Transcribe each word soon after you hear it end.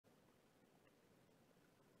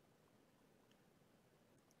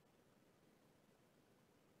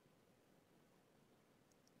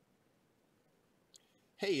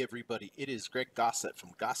Hey everybody, it is Greg Gossett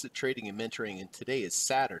from Gossett Trading and Mentoring, and today is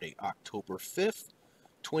Saturday, October 5th,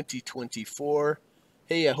 2024.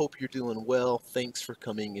 Hey, I hope you're doing well. Thanks for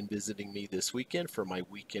coming and visiting me this weekend for my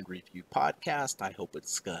weekend review podcast. I hope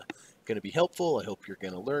it's going to be helpful. I hope you're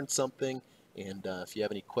going to learn something. And if you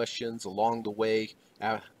have any questions along the way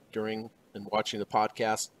during and watching the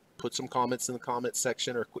podcast, put some comments in the comment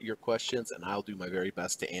section or your questions, and I'll do my very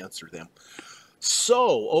best to answer them.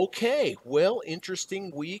 Okay, well,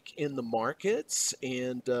 interesting week in the markets,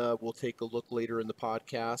 and we'll take a look later in the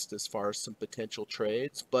podcast as far as some potential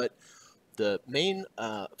trades. But the main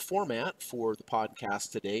format for the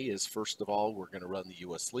podcast today is, first of all, we're going to run the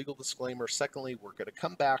U.S. legal disclaimer. Secondly, we're going to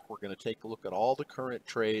come back. We're going to take a look at all the current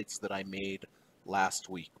trades that I made last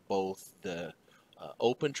week, both the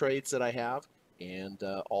open trades that I have, and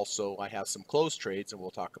also I have some closed trades, and we'll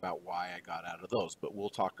talk about why I got out of those. But we'll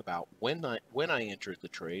talk about when I entered the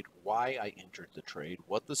trade, why I entered the trade,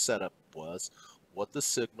 what the setup was, what the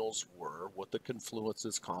signals were, what the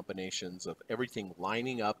confluences, combinations of everything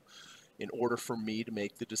lining up in order for me to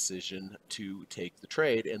make the decision to take the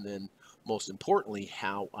trade, and then most importantly,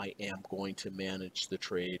 how I am going to manage the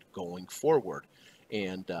trade going forward.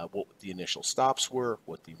 And what the initial stops were,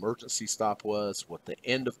 what the emergency stop was, what the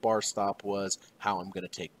end of bar stop was, how I'm going to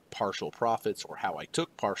take partial profits or how I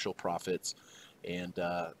took partial profits, and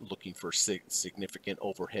looking for significant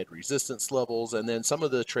overhead resistance levels. And then some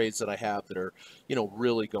of the trades that I have that are,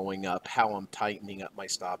 really going up, how I'm tightening up my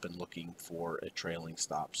stop and looking for a trailing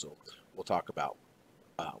stop. So we'll talk about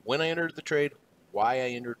when I entered the trade, why I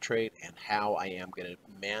entered trade, and how I am going to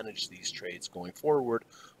manage these trades going forward,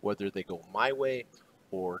 whether they go my way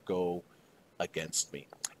or go against me.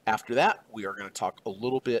 After that, we are going to talk a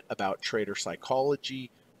little bit about trader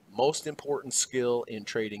psychology. Most important skill in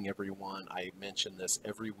trading, everyone. I mention this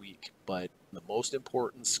every week, but the most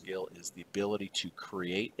important skill is the ability to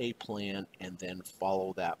create a plan and then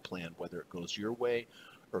follow that plan, whether it goes your way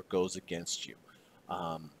or goes against you.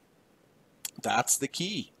 That's the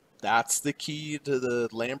key. That's the key to the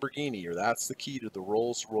Lamborghini, or that's the key to the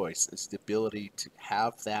Rolls Royce, is the ability to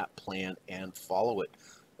have that plan and follow it.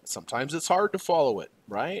 Sometimes it's hard to follow it,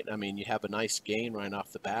 right? I mean, you have a nice gain right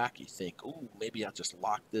off the back. You think, ooh, maybe I'll just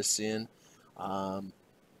lock this in.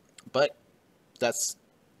 But that's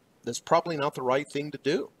probably not the right thing to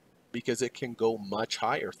do, because it can go much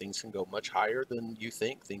higher. Things can go much higher than you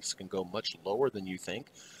think. Things can go much lower than you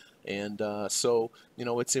think. And so,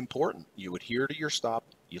 it's important. You adhere to your stop,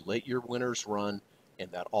 you let your winners run, and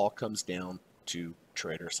that all comes down to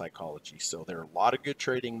trader psychology. So there are a lot of good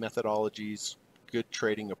trading methodologies, good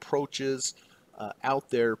trading approaches out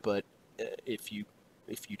there, but if you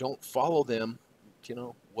don't follow them,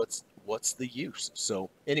 what's the use?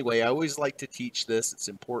 So anyway, I always like to teach this. It's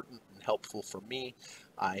important and helpful for me.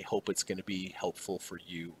 I hope it's going to be helpful for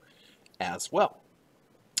you as well.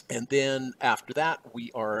 And then after that,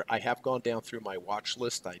 I have gone down through my watch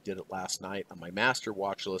list. I did it last night on my master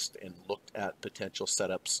watch list and looked at potential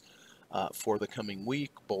setups for the coming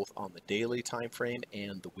week, both on the daily time frame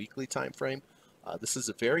and the weekly time frame. This is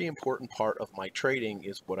a very important part of my trading,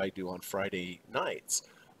 is what I do on Friday nights,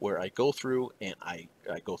 where I go through and I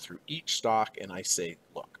go through each stock and I say,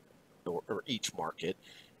 look, or each market,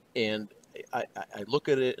 and I look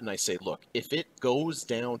at it and I say, look, if it goes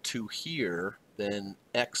down to here, then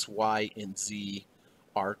X, Y, and Z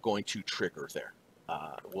are going to trigger there.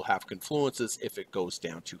 We'll have confluences if it goes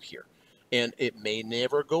down to here. And it may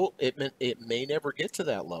never go, it may never get to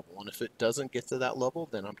that level. And if it doesn't get to that level,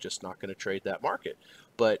 then I'm just not going to trade that market.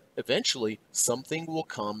 But eventually, something will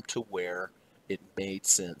come to where it made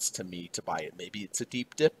sense to me to buy it. Maybe it's a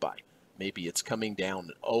deep dip buy. Maybe it's coming down,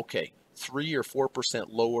 okay, 3 or 4%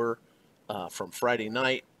 lower from Friday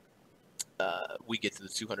night. We get to the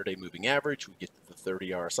 200-day moving average, we get to the 30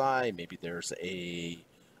 RSI, maybe there's a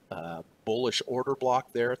bullish order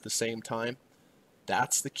block there at the same time.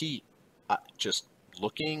 That's the key. Just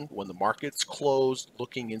looking when the market's closed,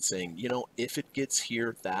 looking and saying, if it gets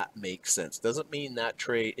here, that makes sense. Doesn't mean that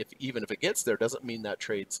trade, even if it gets there, doesn't mean that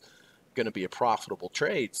trade's going to be a profitable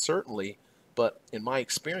trade, certainly. But in my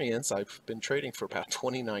experience, I've been trading for about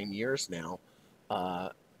 29 years now.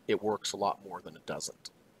 It works a lot more than it doesn't.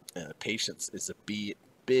 Patience is a big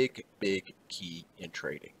key in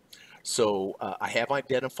trading. So I have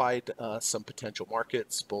identified some potential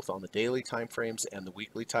markets, both on the daily time frames and the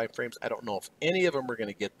weekly time frames. I don't know if any of them are going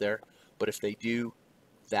to get there, but if they do,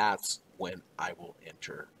 that's when I will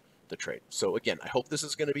enter the trade. So again, I hope this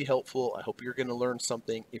is going to be helpful. I hope you're going to learn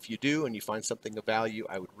something. If you do and you find something of value,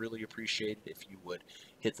 I would really appreciate it if you would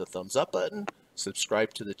hit the thumbs up button,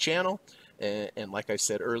 subscribe to the channel, and like I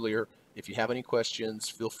said earlier, If you have any questions,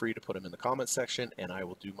 feel free to put them in the comment section, and I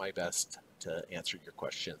will do my best to answer your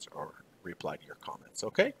questions or reply to your comments.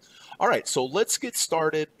 Okay? All right, so let's get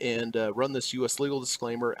started and run this U.S. legal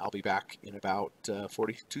disclaimer. I'll be back in about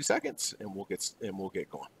 42 seconds, and we'll get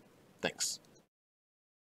going. Thanks.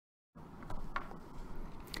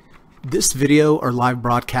 This video or live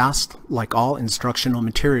broadcast, like all instructional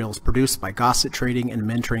materials produced by Gossett Trading and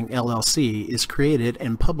Mentoring LLC, is created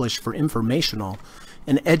and published for informational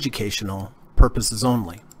and educational purposes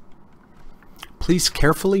only. Please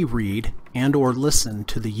carefully read and/or listen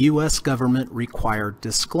to the U.S. government required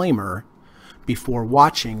disclaimer before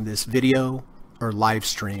watching this video or live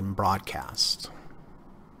stream broadcast.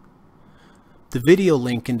 The video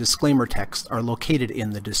link and disclaimer text are located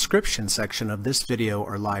in the description section of this video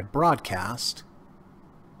or live broadcast,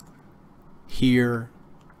 here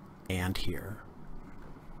and here.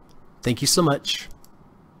 Thank you so much.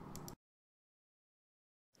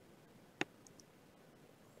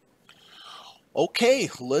 Okay,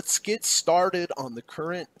 let's get started on the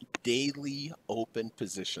current daily open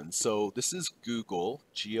position. So this is Google,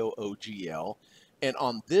 G-O-O-G-L. And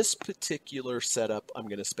on this particular setup, I'm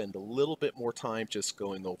going to spend a little bit more time just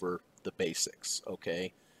going over the basics,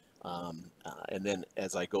 okay? And then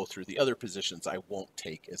as I go through the other positions, I won't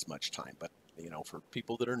take as much time. But, you know, for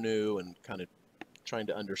people that are new and kind of trying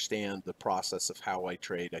to understand the process of how I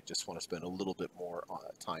trade, I just want to spend a little bit more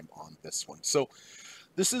time on this one. So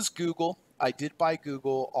this is Google. I did buy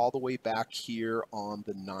Google all the way back here on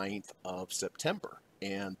the 9th of September.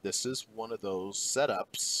 And this is one of those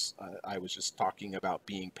setups. I was just talking about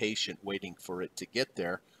being patient, waiting for it to get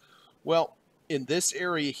there. Well, in this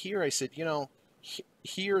area here, I said, you know,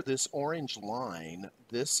 here, this orange line,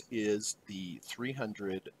 this is the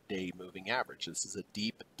 300-day moving average. This is a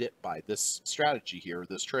deep dip buy. This strategy here,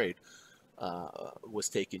 this trade, was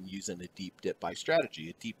taken using a deep dip buy strategy.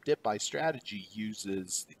 A deep dip buy strategy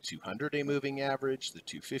uses the 200-day moving average, the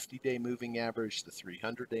 250-day moving average, the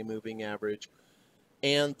 300-day moving average,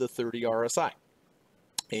 and the 30 RSI.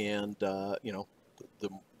 And, you know,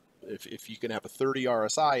 if you can have a 30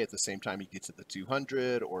 RSI at the same time you get to the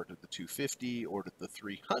 200 or to the 250 or to the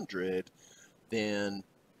 300, then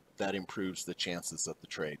that improves the chances of the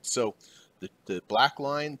trade. So the black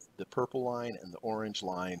line, the purple line, and the orange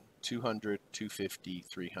line, 200, 250,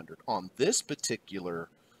 300. On this particular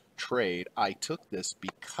trade, I took this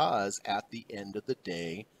because at the end of the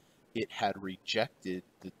day, it had rejected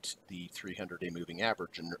the 300-day moving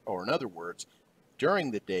average, or in other words,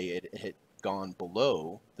 during the day it had gone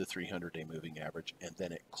below the 300-day moving average, and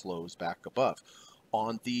then it closed back above.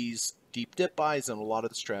 On these deep dip buys and a lot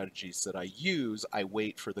of the strategies that I use, I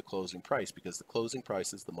wait for the closing price because the closing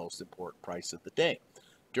price is the most important price of the day.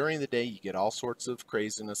 During the day, you get all sorts of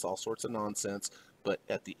craziness, all sorts of nonsense, but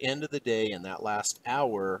at the end of the day, in that last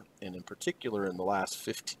hour, and in particular in the last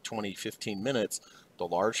 15 minutes, the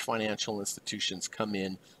large financial institutions come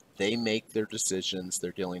in, they make their decisions,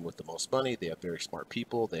 they're dealing with the most money, they have very smart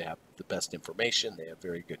people, they have the best information, they have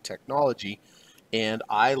very good technology, and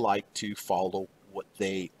I like to follow what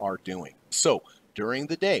they are doing. So during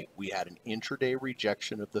the day, we had an intraday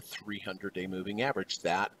rejection of the 300-day moving average.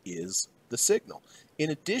 That is the signal. In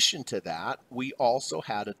addition to that, we also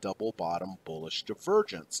had a double bottom bullish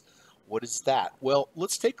divergence. What is that? Well,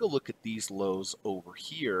 let's take a look at these lows over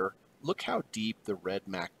here. Look how deep the red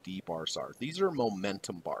MACD bars are. These are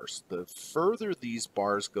momentum bars. The further these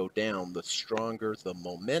bars go down, the stronger the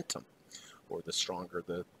momentum, or the stronger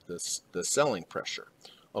the selling pressure.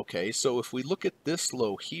 Okay, so if we look at this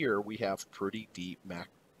low here, we have pretty deep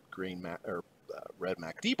red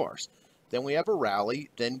MACD bars. Then we have a rally,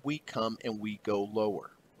 then we come and we go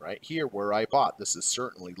lower. Right here where I bought, this is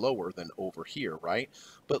certainly lower than over here, right?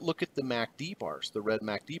 But look at the MACD bars, the red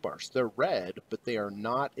MACD bars. They're red, but they are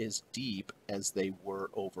not as deep as they were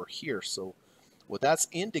over here. So what that's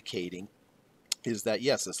indicating is that,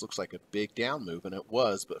 yes, this looks like a big down move, and it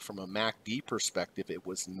was, but from a MACD perspective, it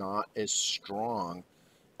was not as strong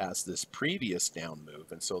as this previous down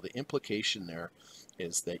move. And so the implication there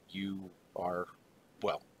is that you are,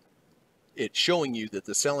 well, it's showing you that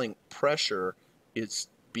the selling pressure is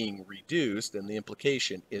being reduced, and the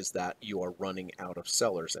implication is that you are running out of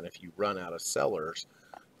sellers. And if you run out of sellers,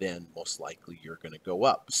 then most likely you're going to go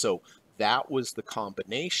up. So that was the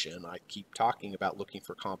combination. I keep talking about looking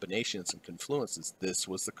for combinations and confluences. This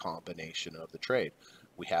was the combination of the trade.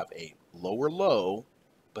 We have a lower low,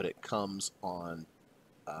 but it comes on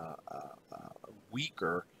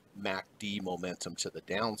weaker MACD momentum to the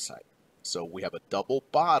downside. So we have a double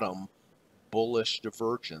bottom bullish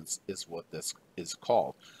divergence is what this is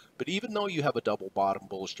called. But even though you have a double bottom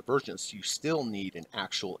bullish divergence, you still need an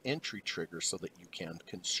actual entry trigger so that you can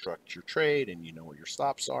construct your trade and you know where your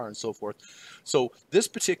stops are and so forth. So this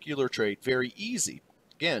particular trade, very easy.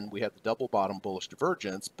 Again, we have the double bottom bullish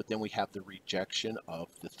divergence, but then we have the rejection of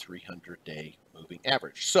the 300-day moving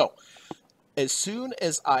average. So as soon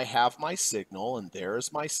as I have my signal, and there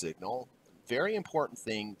is my signal, very important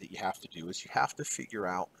thing that you have to do is you have to figure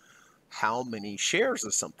out how many shares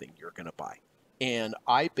of something you're going to buy. And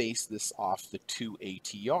I base this off the 2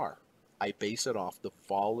 ATR. I base it off the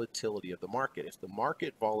volatility of the market. If the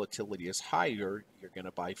market volatility is higher, you're going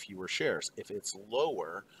to buy fewer shares. If it's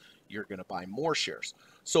lower, you're going to buy more shares.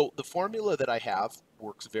 So the formula that I have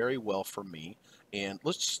works very well for me. And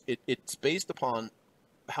it's based upon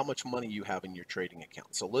how much money you have in your trading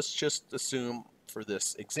account. So let's just assume for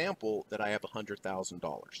this example that I have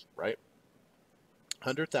 $100,000, right?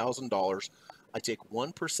 $100,000, I take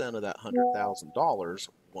 1% of that $100,000,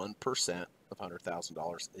 1% of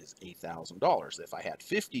 $100,000 is $8,000. If I had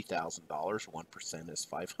 $50,000, 1% is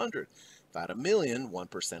 500. If I had $1 million,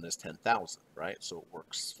 1% is 10,000, right? So it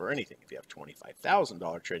works for anything. If you have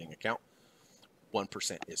 $25,000 trading account,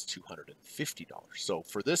 1% is $250. So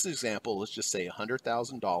for this example, let's just say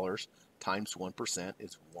 $100,000 times 1%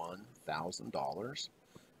 is $1,000.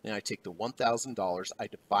 And I take the $1,000, I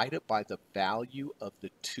divide it by the value of the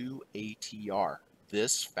 2 ATR.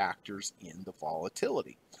 This factors in the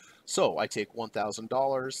volatility. So I take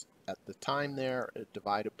 $1,000 at the time there,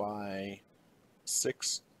 divided by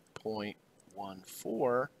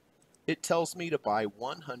 6.14. It tells me to buy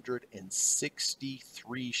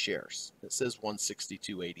 163 shares. It says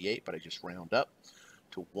 162.88, but I just round up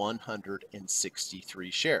to 163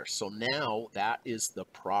 shares. So now that is the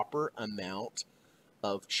proper amount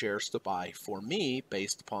of shares to buy for me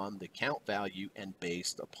based upon the count value and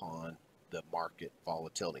based upon the market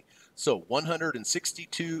volatility. So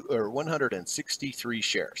 162 or 163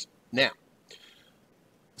 shares. Now,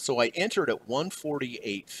 so I entered at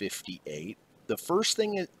 148.58. The first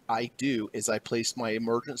thing I do is I place my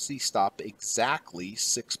emergency stop exactly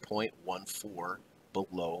 6.14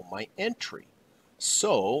 below my entry.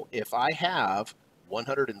 So if I have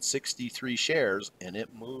 163 shares and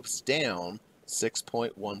it moves down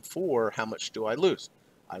 6.14, how much do I lose?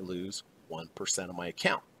 I lose 1% of my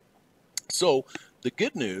account. So the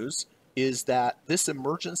good news is that this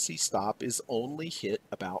emergency stop is only hit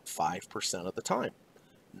about 5% of the time.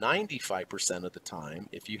 95% of the time,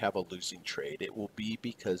 if you have a losing trade, it will be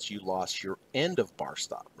because you lost your end of bar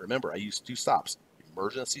stop. Remember, I used 2 stops.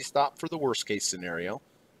 Emergency stop for the worst case scenario,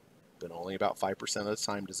 but only about 5% of the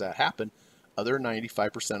time does that happen. Other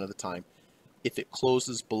 95% of the time, if it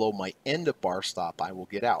closes below my end of bar stop, I will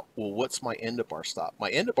get out. Well, what's my end of bar stop?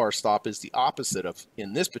 My end of bar stop is the opposite of,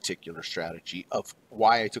 in this particular strategy, of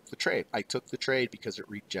why I took the trade. I took the trade because it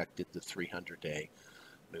rejected the 300-day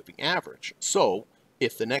moving average. So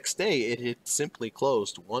if the next day it had simply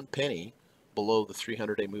closed 1 penny below the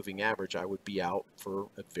 300-day moving average, I would be out for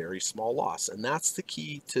a very small loss. And that's the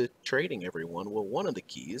key to trading, everyone. Well, one of the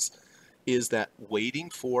keys is that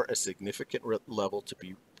waiting for a significant level to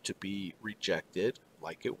be rejected,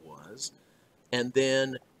 like it was, and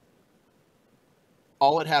then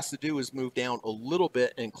all it has to do is move down a little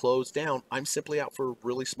bit and close down. I'm simply out for a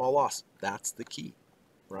really small loss. That's the key,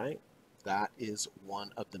 right? That is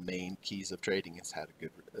one of the main keys of trading. It's had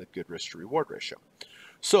a good risk to reward ratio.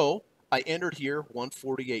 So I entered here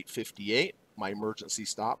 148.58. My emergency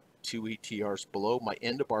stop, 2 ATRs below. My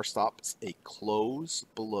end of bar stop is a close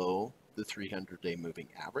below the 300-day moving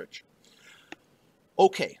average.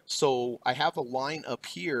 Okay, so I have a line up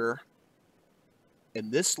here,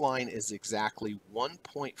 and this line is exactly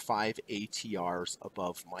 1.5 ATRs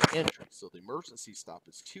above my entry. So the emergency stop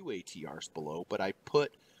is 2 ATRs below, but I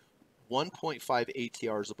put 1.5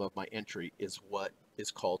 ATRs above my entry is what is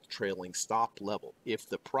called trailing stop level. If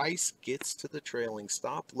the price gets to the trailing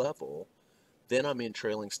stop level, then I'm in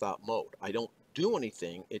trailing stop mode. I don't do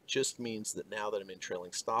anything. It just means that now that I'm in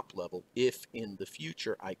trailing stop level, if in the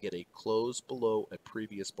future I get a close below a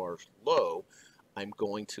previous bar's low, I'm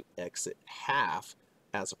going to exit half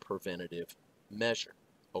as a preventative measure.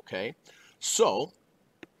 Okay, so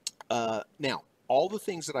now all the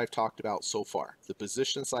things that I've talked about so far, the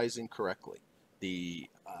position sizing correctly, the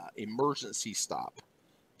emergency stop,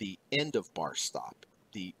 the end of bar stop,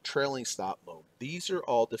 the trailing stop mode, these are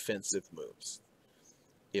all defensive moves.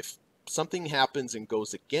 If something happens and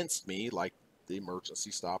goes against me, like the emergency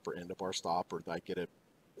stop or end of bar stop, or I get a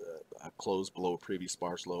close below a previous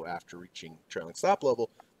bar's low after reaching trailing stop level,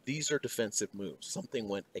 these are defensive moves. Something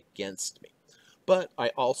went against me. But I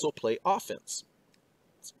also play offense,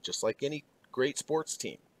 just like any great sports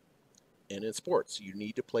team. And in sports, you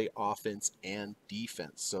need to play offense and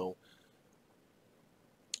defense. So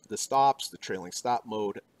the stops, the trailing stop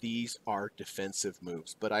mode, these are defensive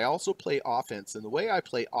moves. But I also play offense, and the way I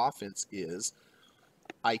play offense is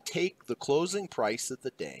I take the closing price of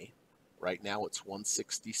the day. Right now it's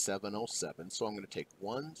 167.07, so I'm going to take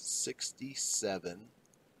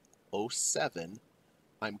 167.07.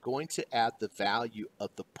 I'm going to add the value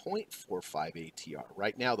of the 0.45 ATR.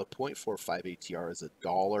 Right now the 0.45 ATR is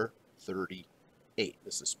 $1.38.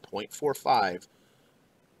 This is 0.45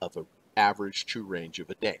 of an average true range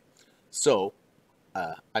of a day. So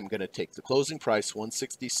I'm going to take the closing price,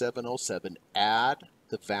 167.07, add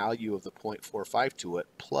the value of the 0.45 to it,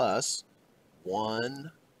 plus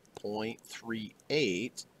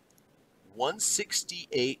 1.38.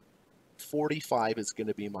 168.45 is going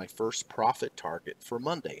to be my first profit target for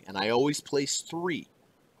Monday, and I always place 3.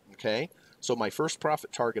 Okay, so my first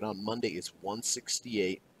profit target on Monday is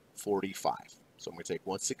 168.45. So I'm going to take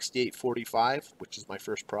 168.45, which is my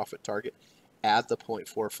first profit target, add the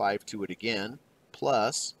 0.45 to it again,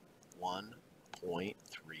 plus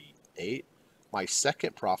 1.38. My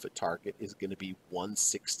second profit target is going to be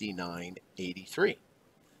 169.83.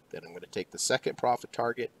 Then I'm going to take the second profit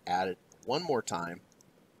target, add it one more time,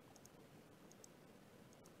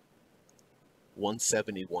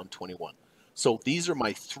 171.21. So these are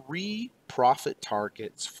my 3 profit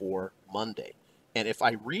targets for Monday. And if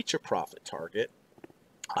I reach a profit target,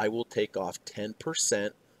 I will take off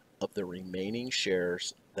 10% of the remaining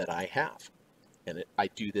shares that I have. And I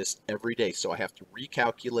do this every day, so I have to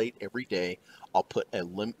recalculate every day. I'll put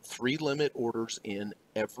 3 limit orders in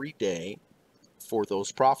every day for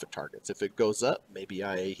those profit targets. If it goes up, maybe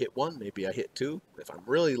I hit 1, maybe I hit 2. If I'm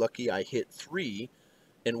really lucky, I hit 3.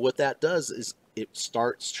 And what that does is it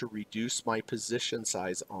starts to reduce my position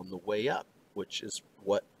size on the way up, which is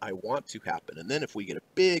what I want to happen. And then if we get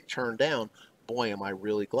a big turn down, boy, am I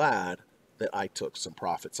really glad that I took some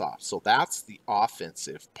profits off. So that's the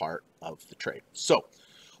offensive part of the trade. So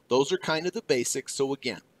those are kind of the basics. So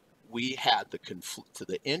again, we had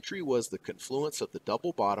the entry was the confluence of the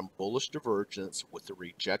double bottom bullish divergence with the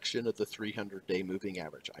rejection of the 300-day moving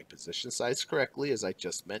average. I position sized correctly, as I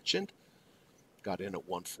just mentioned. Got in at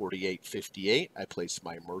 148.58. I placed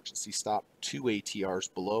my emergency stop 2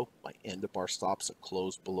 ATRs below. My end of bar stops are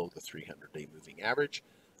closed below the 300-day moving average.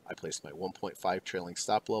 I placed my 1.5 trailing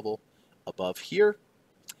stop level above here.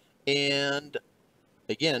 And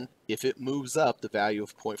again, if it moves up the value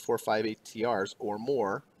of 0.45 ATRs or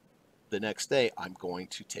more the next day, I'm going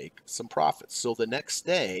to take some profits. So the next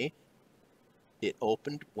day, it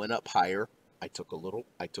opened, went up higher. I took 1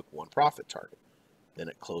 profit target. Then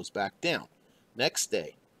it closed back down. Next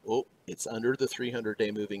day, oh, it's under the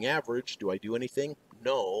 300-day moving average. Do I do anything?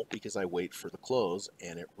 No, because I wait for the close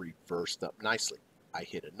and it reversed up nicely. I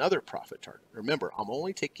hit another profit target. Remember, I'm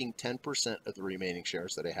only taking 10% of the remaining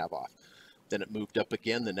shares that I have off. Then it moved up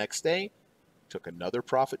again the next day, took another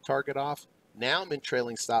profit target off. Now I'm in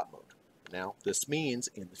trailing stop mode. Now, this means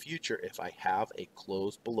in the future, if I have a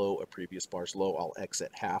close below a previous bar's low, I'll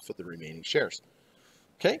exit half of the remaining shares.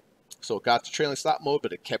 Okay, so it got to trailing stop mode,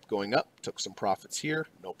 but it kept going up. Took some profits here,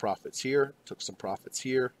 no profits here. Took some profits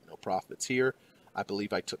here, no profits here. I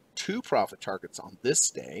believe I took 2 profit targets on this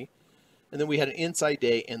day. And then we had an inside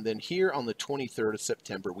day, and then here on the 23rd of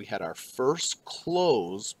September, we had our first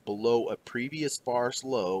close below a previous bar's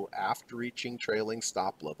low after reaching trailing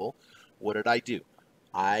stop level. What did I do?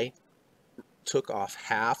 I took off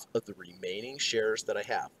half of the remaining shares that I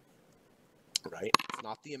have, right? It's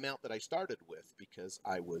not the amount that I started with because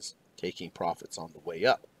I was taking profits on the way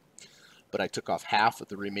up. But I took off half of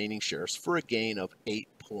the remaining shares for a gain of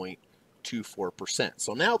 8.24%.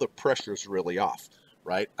 So now the pressure is really off.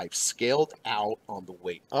 Right? I've scaled out on the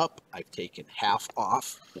way up. I've taken half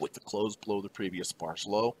off with the close below the previous bar's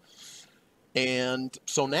low. And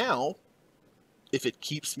so now, if it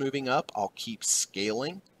keeps moving up, I'll keep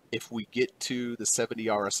scaling. If we get to the 70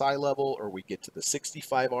 RSI level or we get to the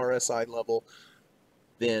 65 RSI level,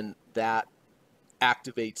 then that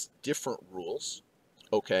activates different rules.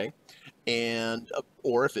 Okay. And,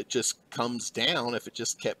 or if it just comes down, if it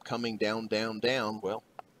just kept coming down, down, down, well,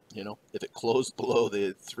 you know, if it closed below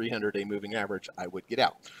the 300-day moving average, I would get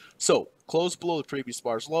out. So closed below the previous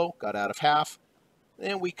bar's low, got out of half,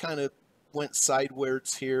 and we kind of went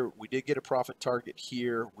sideways here. We did get a profit target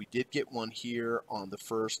here. We did get one here on the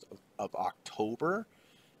 1st of October.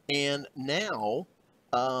 And now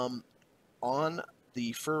on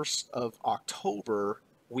the 1st of October,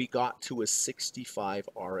 we got to a 65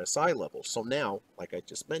 RSI level. So now, like I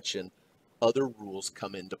just mentioned, other rules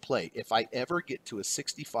come into play. If I ever get to a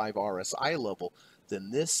 65 RSI level, then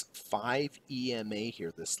this 5 EMA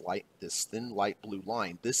here, this thin light blue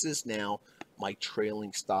line, this is now my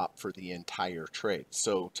trailing stop for the entire trade.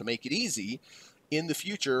 So to make it easy, in the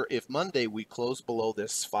future, if Monday we close below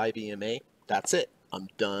this 5 EMA, that's it. I'm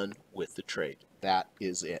done with the trade. That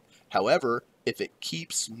is it. However, if it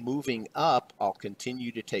keeps moving up, I'll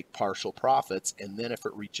continue to take partial profits, and then if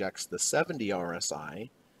it rejects the 70 RSI,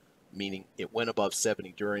 meaning it went above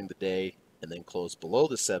 70 during the day and then closed below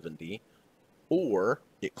the 70, or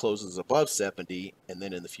it closes above 70 and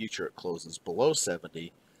then in the future it closes below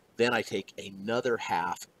 70, then I take another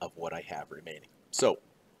half of what I have remaining. So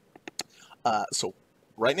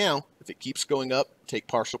right now, if it keeps going up, take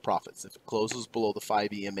partial profits. If it closes below the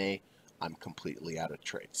 5 EMA, I'm completely out of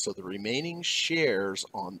trade. So the remaining shares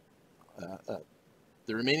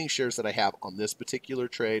that I have on this particular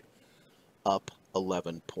trade, up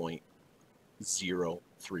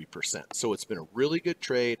 11.03%. So it's been a really good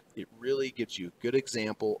trade. It really gives you a good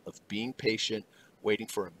example of being patient, waiting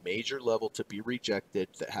for a major level to be rejected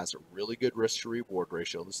that has a really good risk to reward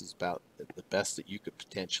ratio. This is about the best that you could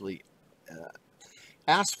potentially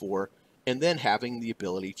ask for, and then having the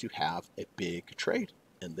ability to have a big trade.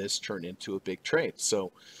 And this turned into a big trade.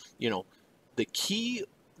 So, you know,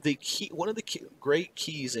 one of the great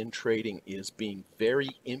keys in trading is being very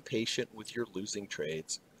impatient with your losing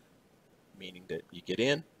trades, meaning that you get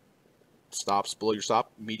in, stops below your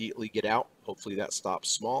stop, immediately get out. Hopefully that stop's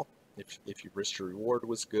small if your risk to reward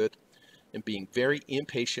was good. And being very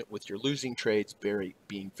impatient with your losing trades,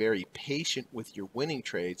 being very patient with your winning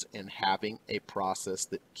trades, and having a process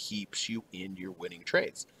that keeps you in your winning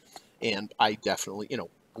trades. And I definitely,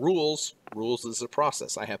 rules is a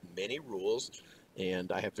process. I have many rules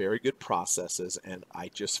and I have very good processes, and I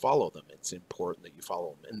just follow them. It's important that you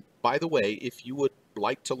follow them. And by the way, if you would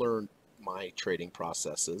like to learn my trading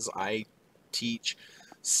processes, I teach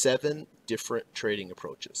 7 different trading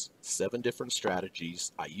approaches, 7 different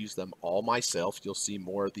strategies. I use them all myself. You'll see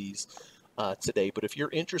more of these today. But if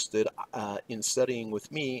you're interested in studying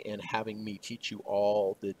with me and having me teach you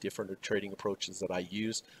all the different trading approaches that I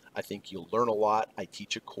use, I think you'll learn a lot. I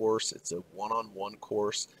teach a course. It's a one-on-one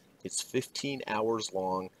course. It's 15 hours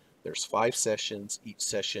long. There's 5 sessions. Each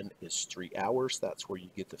session is 3 hours. That's where you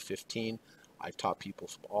get the 15. I've taught people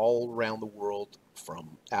from all around the world,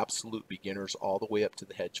 from absolute beginners all the way up to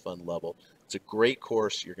the hedge fund level. It's a great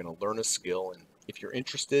course. You're going to learn a skill. And if you're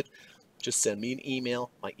interested, just send me an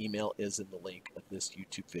email. My email is in the link of this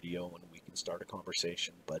YouTube video, and we can start a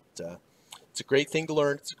conversation. But it's a great thing to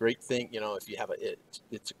learn. It's a great thing, if you have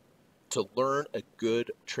it's to learn a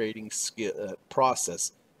good trading skill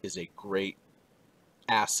process is a great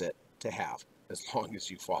asset to have, as long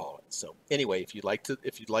as you follow it. So anyway, if you'd like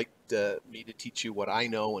me to teach you what I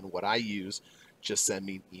know and what I use, just send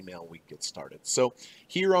me an email. We get started. So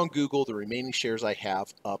here on Google, the remaining shares I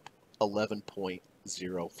have up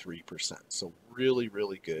 11.03%. So really,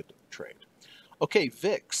 really good trade. Okay,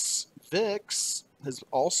 VIX. VIX has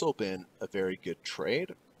also been a very good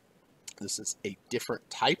trade. This is a different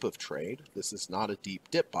type of trade. This is not a deep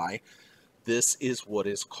dip buy. This is what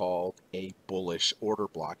is called a bullish order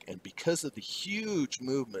block. And because of the huge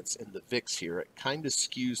movements in the VIX here, it kind of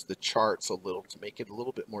skews the charts a little to make it a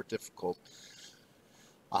little bit more difficult.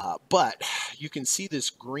 But you can see this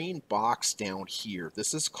green box down here.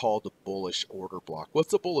 This is called a bullish order block.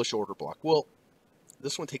 What's a bullish order block? Well,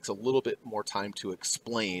 this one takes a little bit more time to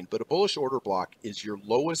explain, but a bullish order block is your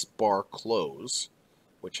lowest bar close,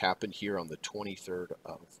 which happened here on the 23rd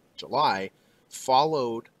of July,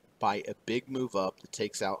 followed by a big move up that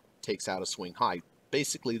takes out a swing high.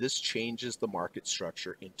 Basically, this changes the market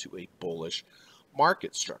structure into a bullish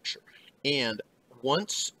market structure. And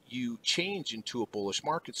once you change into a bullish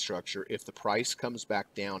market structure, if the price comes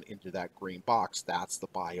back down into that green box, that's the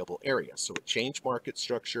buyable area. So it changed market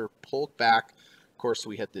structure, pulled back. Of course,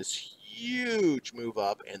 we had this huge move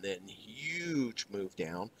up and then huge move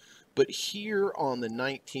down. But here on the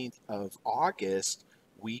 19th of August,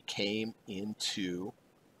 we came into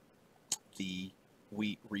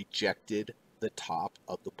we rejected the top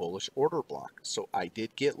of the bullish order block. So I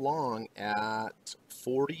did get long at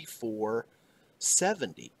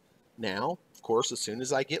 44.70. Now, of course, as soon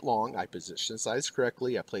as I get long, I position size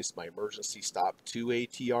correctly. I place my emergency stop 2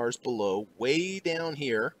 ATRs below, way down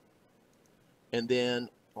here. And then,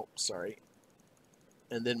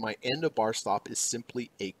 and then my end of bar stop is simply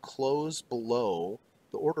a close below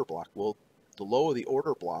the order block. Well, the low of the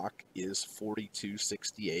order block is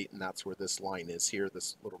 42.68, and that's where this line is here,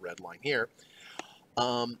 this little red line here.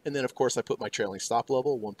 And then, of course, I put my trailing stop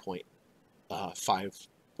level 1.5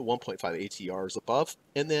 ATRs above.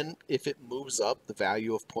 And then if it moves up the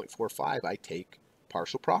value of 0.45, I take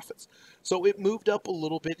partial profits. So it moved up a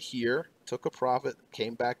little bit here, took a profit,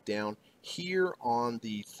 came back down. Here on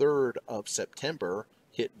the 3rd of September,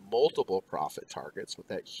 hit multiple profit targets with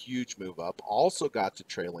that huge move up. Also got to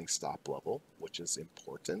trailing stop level, which is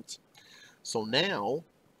important. So now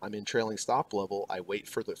I'm in trailing stop level. I wait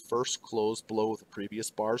for the first close below the previous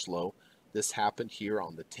bar's low. This happened here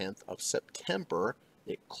on the 10th of September.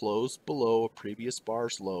 It closed below a previous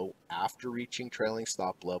bar's low after reaching trailing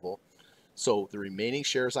stop level. So the remaining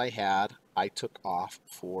shares I had, I took off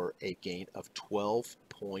for a gain of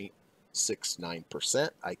 12.69%.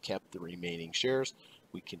 I kept the remaining shares.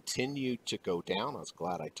 We continued to go down. I was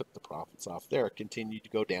glad I took the profits off there. It continued to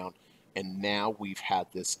go down. And now we've had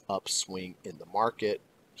this upswing in the market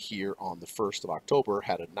here on the 1st of October,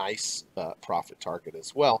 had a nice profit target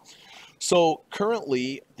as well. So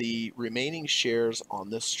currently the remaining shares on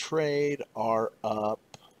this trade are up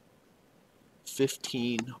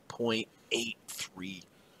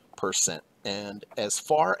 15.83%. And as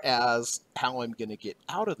far as how I'm going to get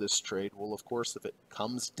out of this trade, well, of course, if it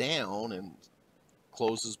comes down and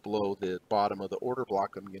closes below the bottom of the order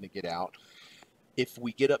block, I'm going to get out. If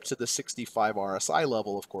we get up to the 65 RSI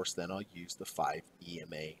level, of course, then I'll use the 5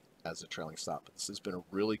 EMA as a trailing stop. This has been a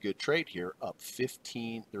really good trade here, up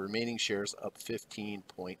 15, the remaining shares up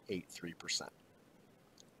 15.83%.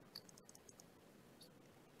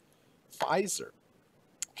 Pfizer.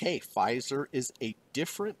 Okay, Pfizer is a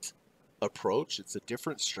different approach. It's a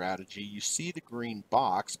different strategy. You see the green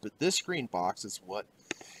box, but this green box is what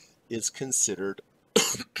is considered,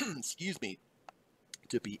 excuse me,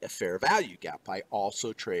 to be a fair value gap. I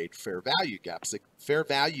also trade fair value gaps. A fair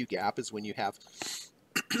value gap is when you have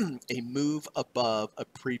a move above a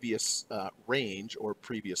previous range or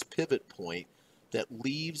previous pivot point that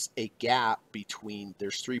leaves a gap between,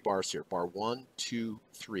 there's 3 bars here, bar 1, 2,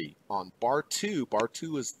 3. On bar 2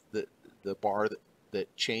 is the bar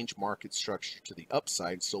that changed market structure to the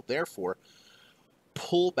upside. So therefore,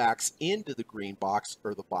 pullbacks into the green box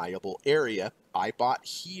are the buyable area. I bought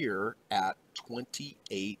here at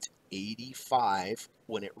 28.85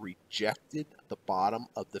 when it rejected the bottom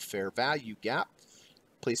of the fair value gap.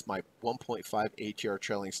 Placed my 1.5 ATR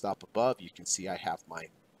trailing stop above. You can see I have my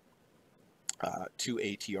 2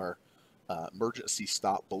 ATR emergency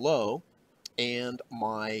stop below, and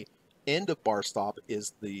my end of bar stop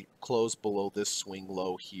is the close below this swing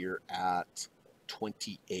low here at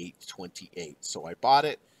 28.28. So I bought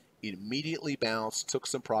it. It immediately bounced, took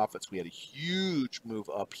some profits. We had a huge move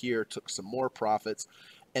up here, took some more profits,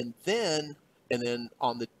 and then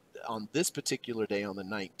on this particular day, on the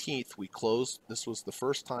 19th, we closed. This was the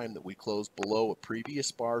first time that we closed below a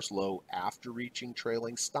previous bar's low after reaching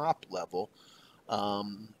trailing stop level.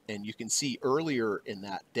 And you can see earlier in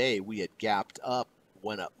that day, we had gapped up,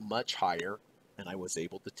 went up much higher, and I was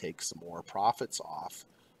able to take some more profits off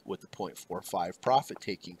with the 0.45 profit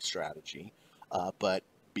taking strategy. But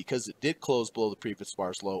because it did close below the previous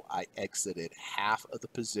bar's low, I exited half of the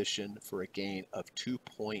position for a gain of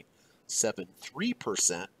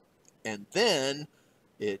 2.73%. And then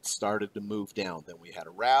it started to move down. Then we had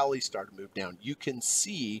a rally, started to move down. You can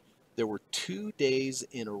see there were 2 days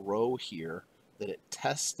in a row here that it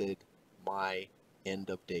tested my end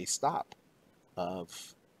of day stop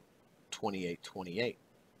of 28.28.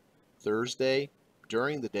 Thursday,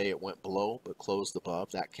 during the day, it went below but closed above.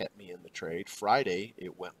 That kept me in the trade. Friday,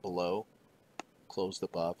 it went below, closed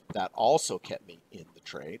above. That also kept me in the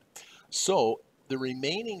trade. So the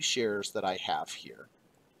remaining shares that I have here,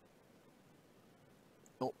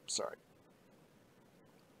 oh, sorry.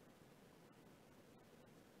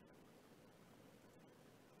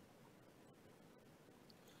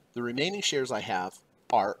 The remaining shares I have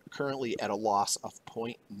are currently at a loss of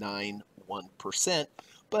 0.91%,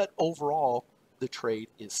 but overall, the trade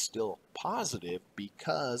is still positive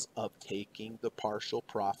because of taking the partial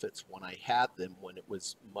profits when I had them, when it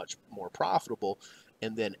was much more profitable,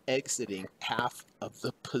 and then exiting half of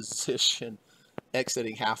the position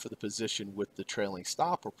with the trailing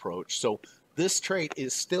stop approach. So this trade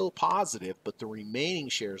is still positive, but the remaining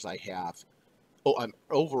shares I have,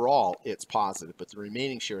 overall it's positive, but the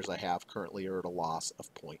remaining shares I have currently are at a loss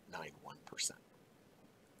of 0.91%.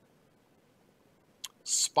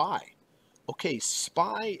 SPY. Okay,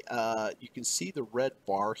 SPY, you can see the red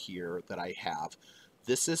bar here that I have.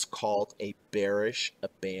 This is called a bearish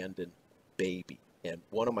abandoned baby. And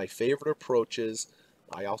one of my favorite approaches,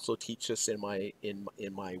 I also teach this in my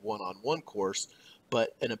one-on-one course,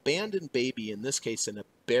 but an abandoned baby, in this case, a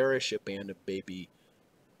bearish abandoned baby,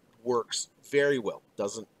 works very well.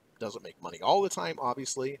 Doesn't make money all the time,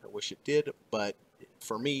 obviously. I wish it did, but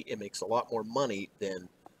for me, it makes a lot more money than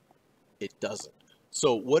it doesn't.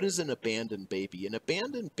 So what is an abandoned baby? An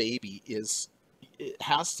abandoned baby it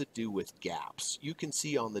has to do with gaps. You can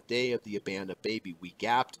see on the day of the abandoned baby, we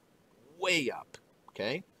gapped way up,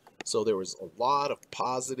 okay? So there was a lot of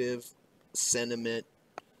positive sentiment,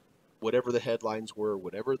 whatever the headlines were,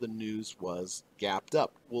 whatever the news was, gapped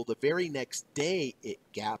up. Well, the very next day, it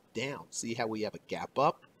gapped down. See how we have a gap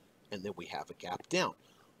up and then we have a gap down.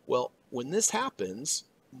 Well, when this happens,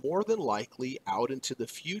 more than likely out into the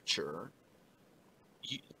future,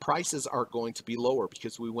 prices are going to be lower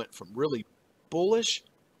because we went from really bullish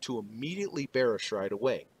to immediately bearish right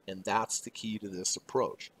away. And that's the key to this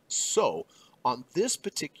approach. So on this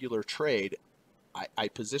particular trade, I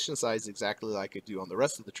position size exactly like I do on the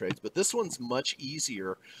rest of the trades, but this one's much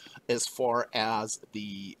easier as far as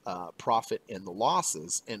the profit and the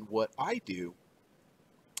losses. And what I do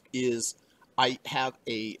is I have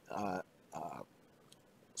a,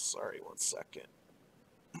 sorry, one second.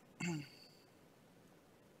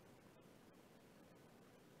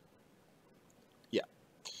 Yeah.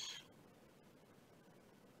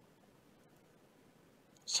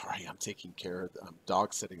 Sorry, I'm taking care of, I'm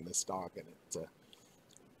dog sitting this dog and it's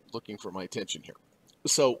looking for my attention here.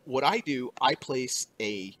 So what I do, I place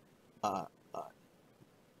a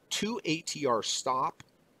 2 ATR stop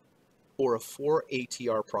or a 4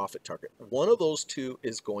 ATR profit target. One of those two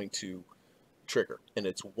is going to trigger, and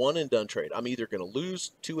it's one and done trade. I'm either going to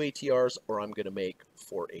lose 2 ATRs or I'm going to make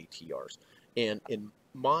 4 ATRs. And in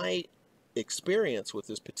my experience with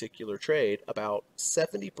this particular trade, about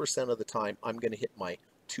 70% of the time I'm going to hit my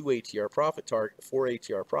 2 ATR profit target, 4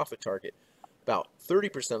 ATR profit target. About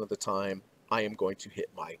 30% of the time I am going to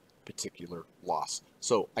hit my particular loss.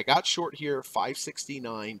 So I got short here,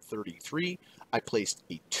 569.33. I placed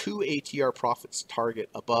a 2 ATR profits target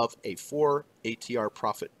above a 4 ATR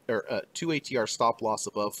profit, or 2 ATR stop loss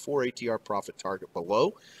above, 4 ATR profit target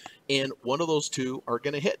below, and one of those two are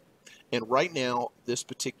going to hit. And right now, this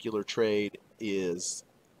particular trade is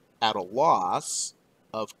at a loss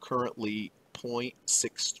of currently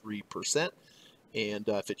 0.63%. And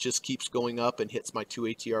if it just keeps going up and hits my 2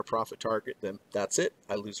 ATR profit target, then that's it.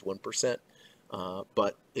 I lose 1%.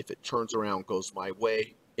 But if it turns around, goes my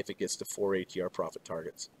way, if it gets to 4 ATR profit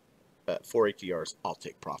targets, 4 ATRs, I'll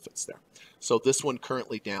take profits there. So this one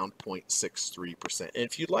currently down 0.63%. And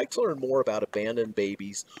if you'd like to learn more about abandoned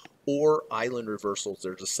babies or island reversals,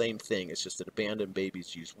 they're the same thing. It's just that abandoned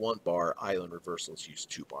babies use 1 bar, island reversals use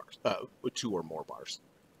 2 bars, 2 or more bars.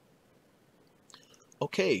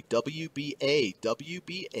 Okay, WBA.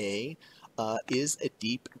 WBA is a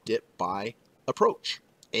deep dip buy approach.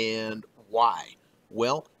 And why?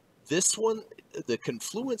 Well, this one, the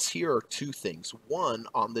confluence here are two things. One,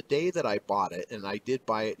 on the day that I bought it, and I did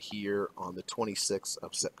buy it here on the 26th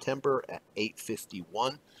of September at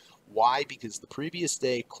 8:51. Why? Because the previous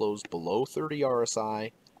day closed below 30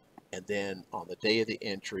 RSI, and then on the day of the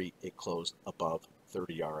entry, it closed above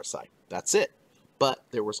 30 RSI. That's it. But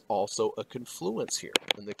there was also a confluence here,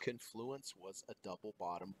 and the confluence was a double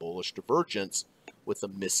bottom bullish divergence with a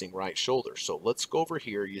missing right shoulder. So let's go over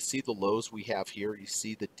here. You see the lows we have here. You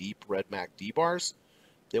see the deep red MACD bars.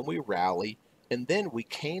 Then we rally, and then we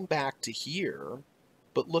came back to here.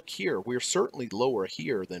 But look here, we're certainly lower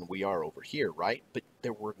here than we are over here, right? But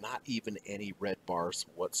there were not even any red bars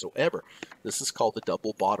whatsoever. This is called the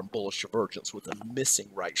double bottom bullish divergence with a missing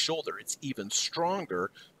right shoulder. It's even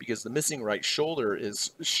stronger because the missing right shoulder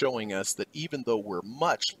is showing us that even though we're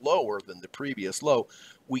much lower than the previous low,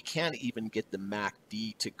 we can't even get the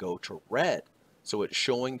MACD to go to red. So it's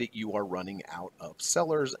showing that you are running out of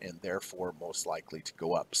sellers and therefore most likely to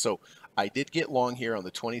go up. So I did get long here on the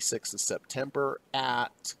 26th of September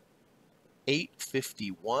at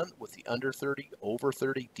 8:51 with the under 30, over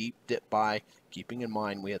 30 deep dip buy, keeping in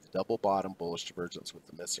mind we had the double bottom bullish divergence with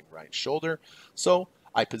the missing right shoulder. So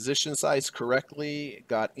I position size correctly,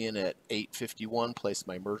 got in at 8:51, placed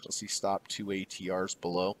my emergency stop 2 ATRs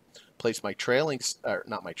below, placed my trailing, or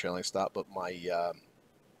not my trailing stop, but my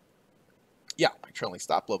my trailing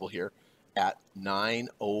stop level here at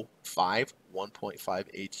 9:05, 1.5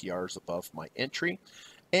 ATRs above my entry.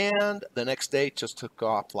 And the next day just took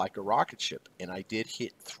off like a rocket ship. And I did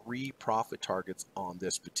hit 3 profit targets on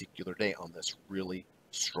this particular day on this really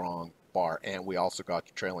strong bar. And we also got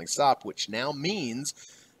the trailing stop, which now means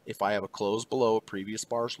if I have a close below a previous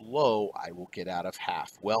bar's low, I will get out of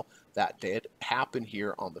half. Well, that did happen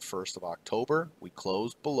here on the 1st of October. We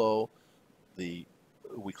closed below a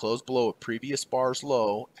previous bar's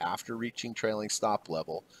low after reaching trailing stop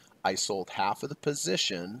level. I sold half of the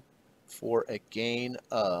position for a gain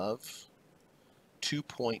of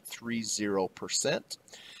 2.30%.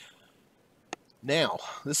 Now,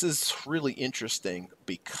 this is really interesting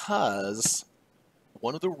because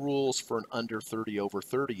one of the rules for an under 30 over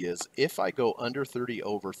 30 is if I go under 30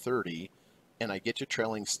 over 30 and I get to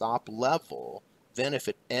trailing stop level, then if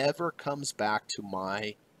it ever comes back to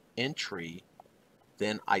my entry,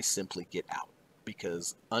 then I simply get out,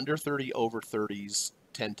 because under 30 over 30s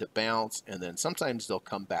tend to bounce, and then sometimes they'll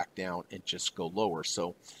come back down and just go lower.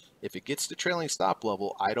 So if it gets to trailing stop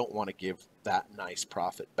level, I don't want to give that nice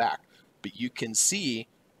profit back. But you can see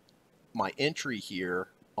my entry here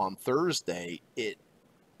on Thursday, it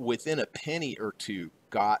within a penny or two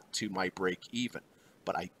got to my break even.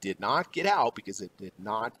 But I did not get out because it did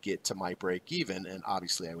not get to my break even. And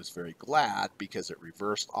obviously I was very glad because it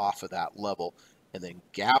reversed off of that level and then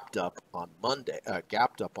gapped up on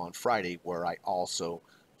Friday, where I also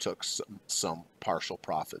took some partial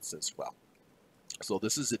profits as well. So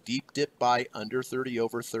this is a deep dip buy under 30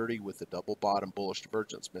 over 30 with a double bottom bullish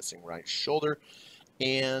divergence missing right shoulder.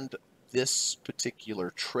 And this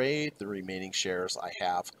particular trade, the remaining shares I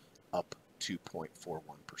have up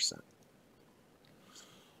 2.41%.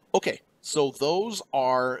 Okay, so those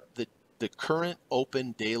are the current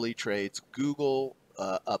open daily trades. Google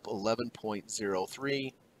up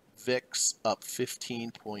 11.03, VIX up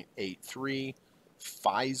 15.83,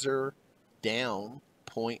 Pfizer down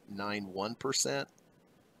 0.91%,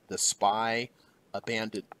 the SPY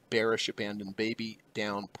bearish abandoned baby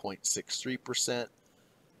down 0.63%,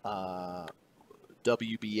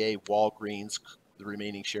 WBA Walgreens, the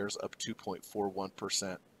remaining shares up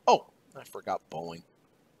 2.41%. Oh, I forgot Boeing.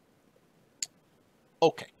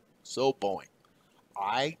 Okay, so Boeing.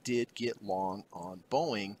 I did get long on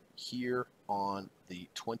Boeing here on the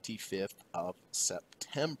 25th of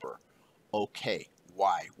September. Okay,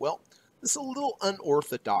 why? Well, this is a little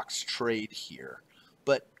unorthodox trade here,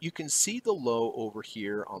 but you can see the low over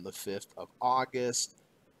here on the 5th of August.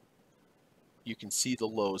 You can see the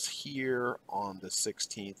lows here on the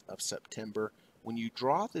 16th of September. When you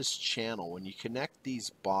draw this channel, when you connect these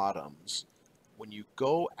bottoms, when you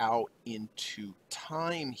go out into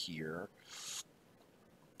time here,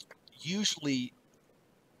 usually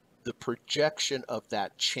the projection of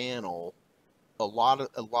that channel, a lot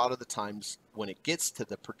of the times when it gets to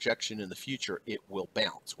the projection in the future, it will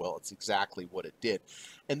bounce. Well, it's exactly what it did.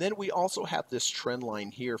 And then we also have this trend line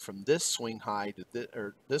here from this swing high to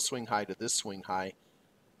this swing high to this swing high,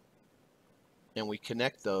 and we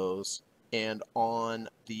connect those. And on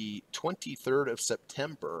the 23rd of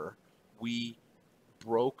September, we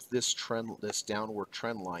broke this downward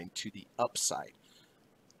trend line to the upside.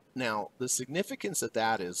 Now, the significance of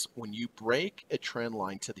that is when you break a trend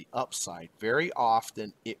line to the upside, very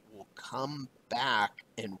often it will come back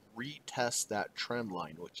and retest that trend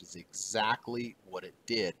line, which is exactly what it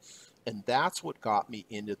did. And that's what got me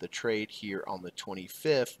into the trade here on the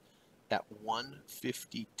 25th at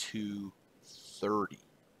 152.30.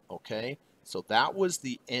 Okay, so that was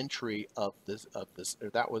the entry of this, or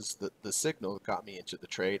that was the signal that got me into the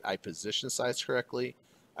trade. I positioned size correctly.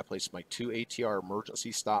 I placed my 2 ATR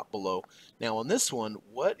emergency stop below. Now on this one,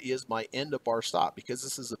 what is my end of bar stop? Because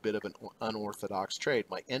this is a bit of an unorthodox trade,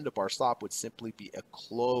 my end of bar stop would simply be a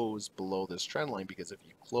close below this trend line, because if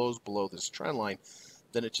you close below this trend line,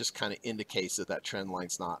 then it just kind of indicates that that trend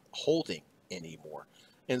line's not holding anymore.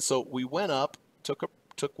 And so we went up, took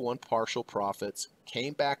one partial profits,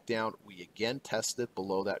 came back down. We again tested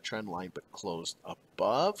below that trend line, but closed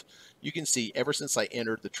above. You can see ever since I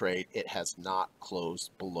entered the trade, it has not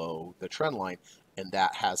closed below the trend line, and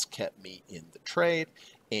that has kept me in the trade.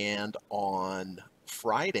 And on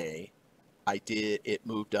Friday, it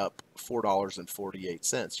moved up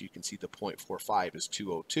 $4.48. You can see the 0.45 is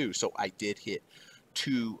 202. So I did hit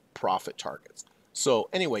 2 profit targets. So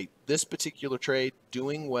anyway, this particular trade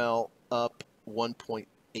doing well, up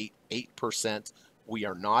 1.88%. We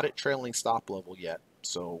are not at trailing stop level yet,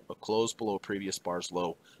 so a close below previous bar's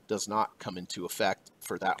low does not come into effect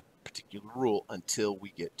for that particular rule until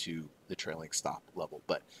we get to the trailing stop level,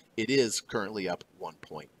 but it is currently up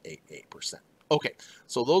 1.88%. Okay,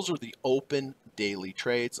 so those are the open daily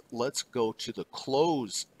trades. Let's go to the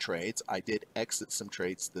close trades. I did exit some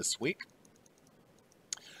trades this week.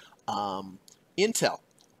 Intel.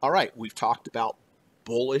 All right, we've talked about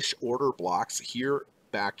bullish order blocks here.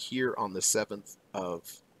 Back here on the 7th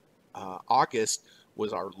of August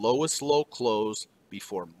was our lowest low close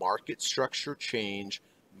before market structure change,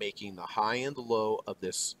 making the high and the low of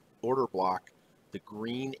this order block the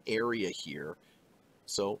green area here.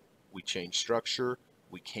 So we changed structure,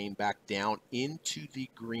 we came back down into the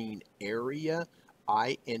green area.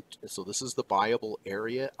 So this is the buyable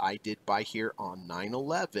area. I did buy here on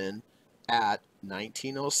 9/11 at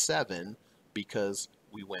 1907 because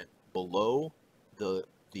we went below the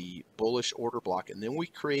the bullish order block, and then we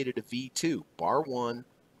created a V2, bar 1,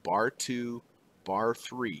 bar 2, bar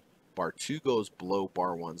 3. Bar 2 goes below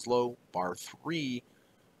bar 1's low, bar 3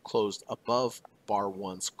 closed above bar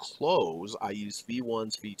 1's close. I use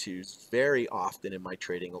V1s, V2s very often in my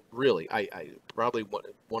trading. Really, I probably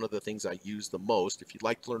one of the things I use the most. If you'd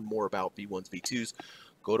like to learn more about V1s, V2s,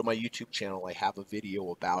 go to my YouTube channel. I have a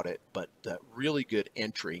video about it, but really good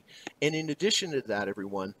entry. And in addition to that,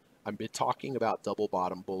 everyone, I've been talking about double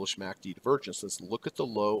bottom bullish MACD divergence. Let's look at the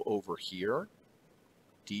low over here.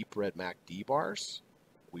 Deep red MACD bars.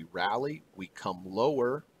 We rally, we come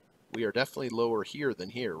lower. We are definitely lower here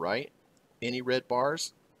than here, right? Any red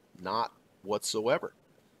bars? Not whatsoever,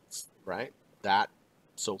 right?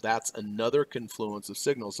 So that's another confluence of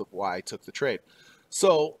signals of why I took the trade.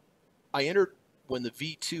 So I entered when the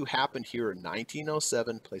V2 happened here in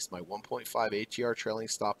 1907, placed my 1.5 ATR trailing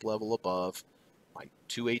stop level above, my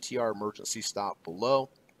 2 ATR emergency stop below,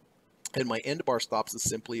 and my end bar stops is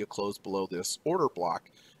simply a close below this order block,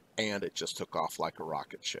 and it just took off like a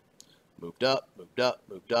rocket ship. Moved up, moved up,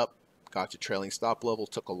 moved up, got to trailing stop level,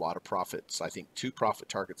 took a lot of profits. I think 2 profit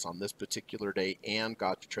targets on this particular day and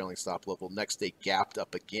got to trailing stop level. Next day gapped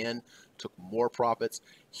up again, took more profits.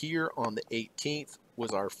 Here on the 18th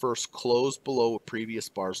was our first close below a previous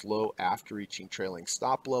bar's low after reaching trailing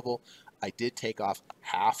stop level. I did take off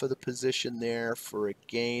half of the position there for a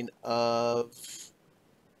gain of,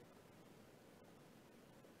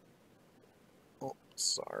 oh,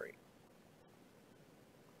 sorry.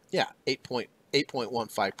 Yeah,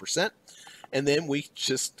 8.15%. And then we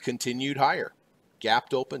just continued higher.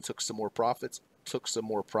 Gapped open, took some more profits, took some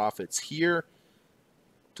more profits here,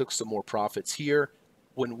 took some more profits here.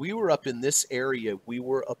 When we were up in this area, we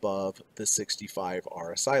were above the 65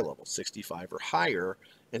 RSI level, 65 or higher.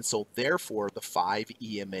 And so therefore the 5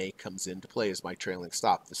 EMA comes into play as my trailing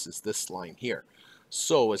stop. This is this line here.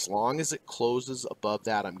 So as long as it closes above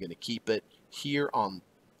that, I'm going to keep it. Here on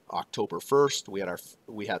October 1st,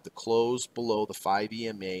 we had the close below the 5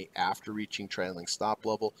 EMA after reaching trailing stop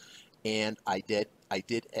level, and I did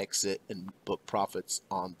exit and book profits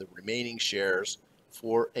on the remaining shares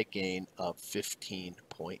for a gain of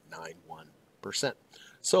 15.91%.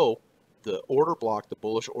 So the order block, the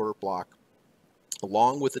bullish order block,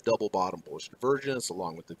 along with the double bottom bullish divergence,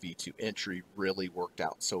 along with the V2 entry, really worked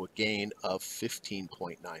out. So a gain of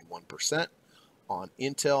 15.91% on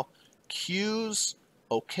Intel. Qs,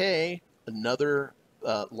 okay, another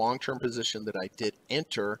long-term position that I did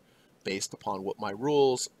enter based upon what my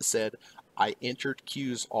rules said. I entered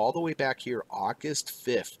Qs all the way back here, August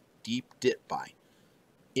 5th, deep dip buy.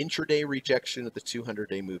 Intraday rejection of the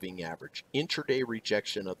 200-day moving average. Intraday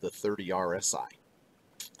rejection of the 30 RSI.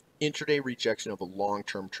 Intraday rejection of a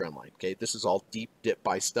long-term trend line. Okay, this is all deep dip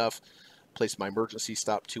buy stuff. Place my emergency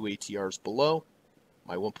stop 2 ATRs below.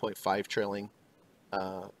 My 1.5 trailing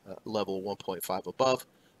level 1.5 above.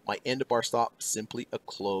 My end of bar stop, simply a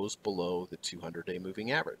close below the 200-day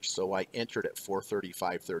moving average. So I entered at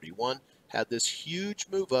 435.31, had this huge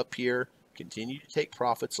move up here, continued to take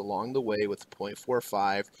profits along the way with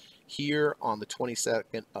 0.45. Here on the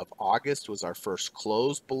 22nd of August was our first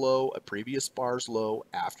close below a previous bar's low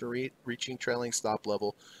after reaching trailing stop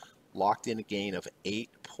level. Locked in a gain of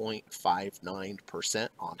 8.59%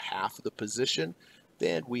 on half of the position.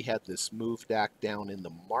 Then we had this move back down in the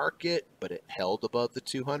market, but it held above the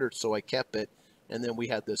 200, so I kept it. And then we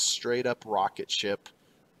had this straight up rocket ship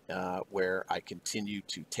where I continued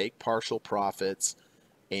to take partial profits.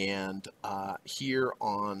 And here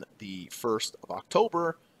on the 1st of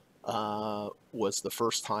October was the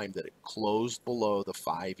first time that it closed below the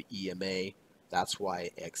 5 EMA. That's why I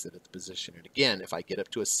exited the position. And again, if I get up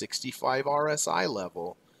to a 65 RSI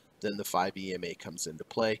level, then the 5 EMA comes into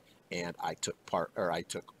play. And I took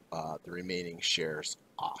the remaining shares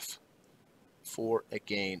off for a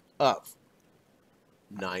gain of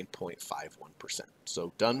 9.51%.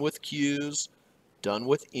 So done with Qs, done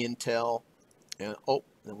with Intel, and oh,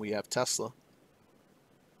 then we have Tesla.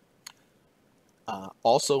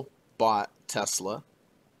 Also bought Tesla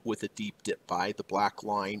with a deep dip buy. The black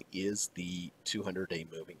line is the 200-day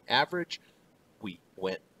moving average. We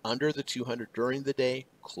went under the 200 during the day,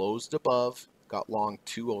 closed above, got long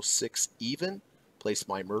 206 even, placed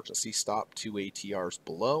my emergency stop 2 ATRs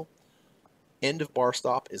below. End of bar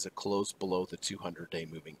stop is a close below the 200-day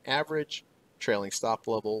moving average. Trailing stop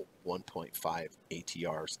level 1.5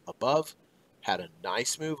 ATRs above. Had a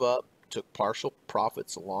nice move up, took partial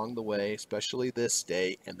profits along the way, especially this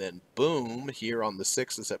day, and then boom, here on the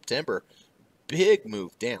 6th of September, big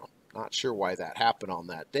move down. Not sure why that happened on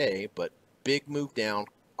that day, but big move down,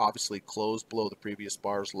 obviously closed below the previous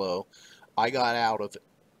bar's low. I got out of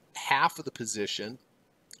half of the position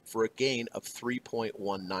for a gain of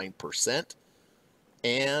 3.19%.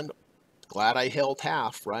 And glad I held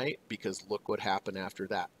half, right? Because look what happened after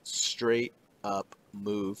that. Straight up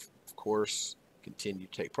move. Of course, continue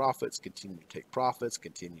to take profits, continue to take profits,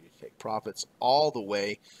 continue to take profits all the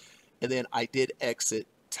way. And then I did exit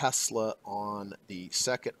Tesla on the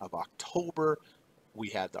 2nd of October. We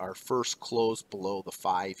had our first close below the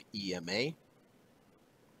 5 EMA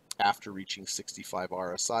after reaching 65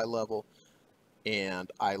 RSI level. And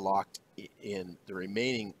I locked in the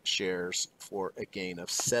remaining shares for a gain of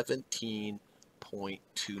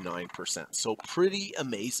 17.29%. So pretty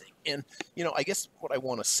amazing. And, you know, I guess what I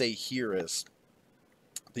want to say here is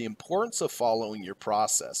the importance of following your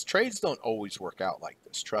process. Trades don't always work out like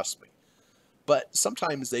this, trust me. But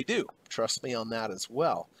sometimes they do. Trust me on that as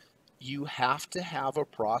well. You have to have a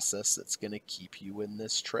process that's going to keep you in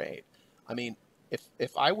this trade. I mean,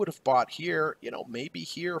 if I would have bought here, you know, maybe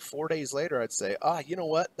here 4 days later, I'd say, you know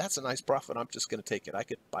what? That's a nice profit. I'm just going to take it. I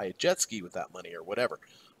could buy a jet ski with that money or whatever,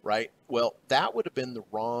 right? Well, that would have been the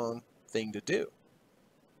wrong thing to do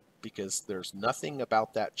because there's nothing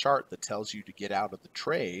about that chart that tells you to get out of the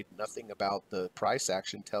trade. Nothing about the price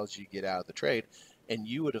action tells you to get out of the trade, and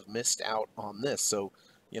you would have missed out on this. So,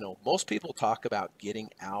 you know, most people talk about getting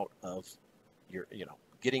out of your,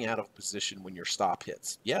 getting out of position when your stop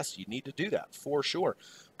hits. Yes, you need to do that for sure.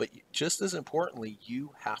 But just as importantly,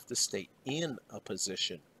 you have to stay in a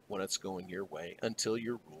position when it's going your way until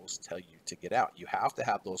your rules tell you to get out. You have to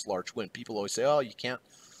have those large wins. People always say, you can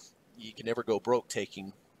never go broke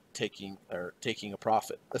taking a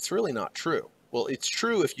profit. That's really not true. Well, it's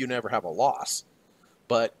true if you never have a loss,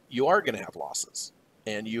 but you are going to have losses.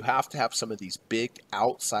 And you have to have some of these big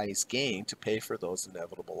outsized gain to pay for those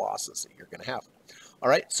inevitable losses that you're going to have. All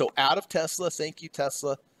right, so out of Tesla, thank you,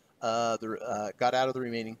 Tesla. Got out of the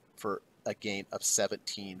remaining for a gain of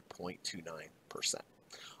 17.29%.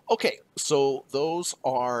 Okay, so those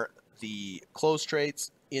are the closed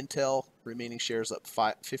trades. Intel, remaining shares up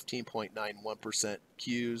 15.91%.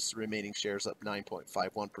 Q's, remaining shares up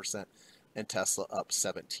 9.51%. And Tesla up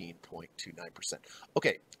 17.29%.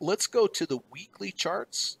 Okay, let's go to the weekly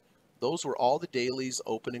charts. Those were all the dailies,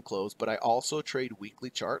 open and close, but I also trade weekly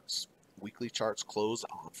charts. Weekly charts close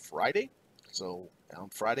on Friday. So on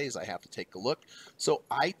Fridays, I have to take a look. So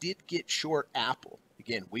I did get short Apple.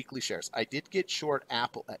 Again, weekly shares. I did get short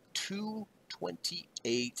Apple at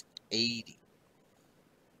 228.80.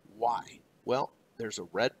 Why? Well, there's a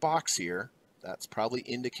red box here. That's probably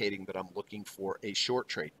indicating that I'm looking for a short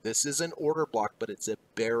trade. This is an order block, but it's a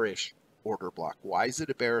bearish order block. Why is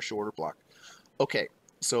it a bearish order block? Okay,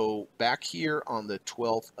 so back here on the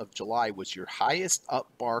 12th of July was your highest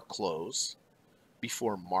up bar close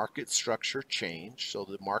before market structure changed. So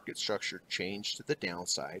the market structure changed to the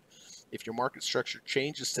downside. If your market structure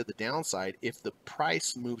changes to the downside, if the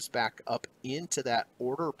price moves back up into that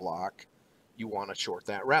order block, you want to short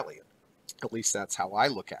that rally. At least that's how I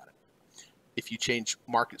look at it. If you change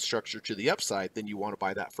market structure to the upside, then you want to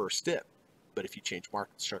buy that first dip. But if you change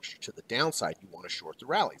market structure to the downside, you want to short the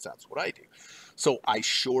rallies. That's what I do. So I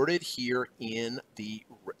shorted here in the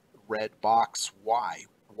red box. Why?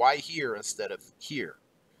 Why here instead of here?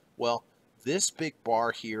 Well, this big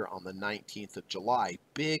bar here on the 19th of July,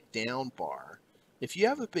 big down bar. If you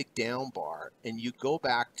have a big down bar and you go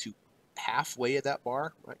back to halfway of that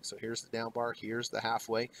bar, right? So here's the down bar, here's the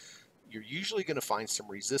halfway. You're usually going to find some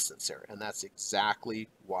resistance there. And that's exactly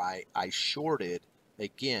why I shorted,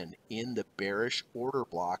 again, in the bearish order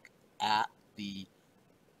block at the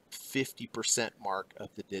 50% mark of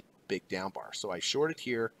the big down bar. So I shorted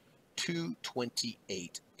here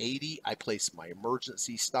 228.80. I placed my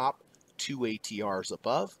emergency stop 2 ATRs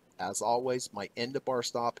above. As always, my end of bar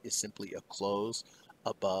stop is simply a close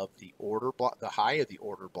above the order block, the high of the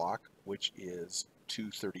order block, which is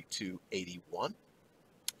 232.81.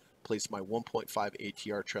 Place my 1.5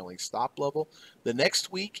 ATR trailing stop level. The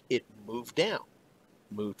next week, it moved down,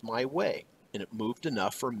 moved my way, and it moved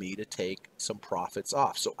enough for me to take some profits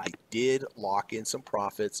off. So I did lock in some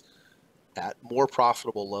profits at more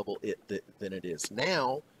profitable level than it is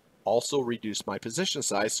now. Also reduced my position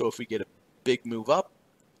size. So if we get a big move up,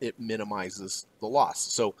 it minimizes the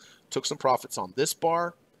loss. So took some profits on this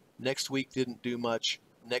bar. Next week didn't do much.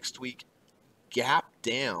 Next week, gap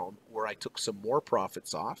down where I took some more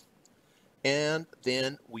profits off. And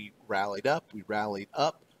then we rallied up,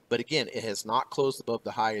 but again, it has not closed above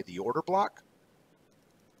the high of the order block.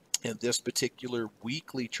 And this particular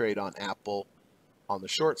weekly trade on Apple on the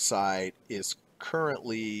short side is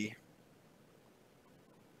currently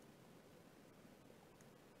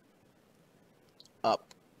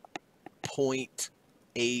up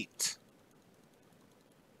 0.8,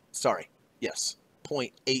 sorry, yes,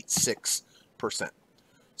 0.86%.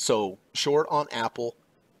 So short on Apple,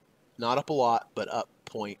 not up a lot, but up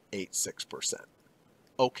 0.86%.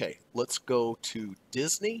 Okay, let's go to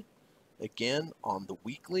Disney. Again, on the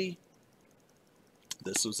weekly,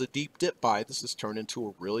 this was a deep dip buy. This has turned into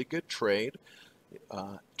a really good trade.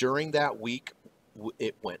 During that week,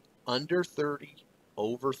 it went under 30,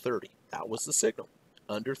 over 30. That was the signal.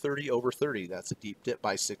 Under 30, over 30. That's a deep dip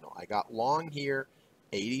buy signal. I got long here,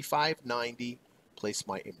 85.90. Placed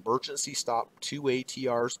my emergency stop 2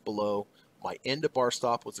 ATRs below. My end of bar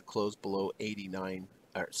stop was a close below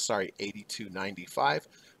 82.95.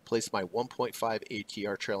 Placed my 1.5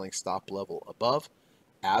 ATR trailing stop level above.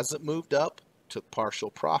 As it moved up, took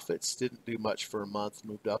partial profits, didn't do much for a month,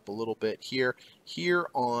 moved up a little bit here. Here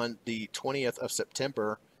on the 20th of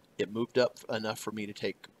September, it moved up enough for me to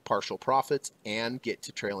take partial profits and get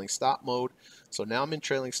to trailing stop mode. So now I'm in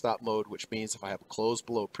trailing stop mode, which means if I have a close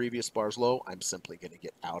below previous bar's low, I'm simply going to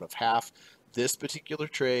get out of half. This particular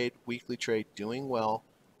trade, weekly trade, doing well,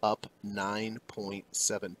 up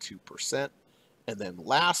 9.72%. And then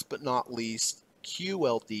last but not least,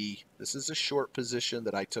 QLD. This is a short position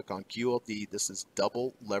that I took on QLD. This is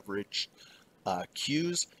double leverage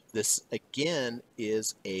Qs. This again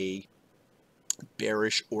is a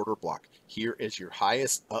bearish order block. Here is your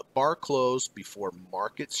highest up bar close before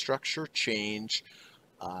market structure change.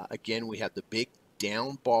 Again, we had the big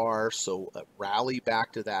down bar, so a rally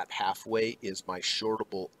back to that halfway is my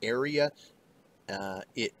shortable area.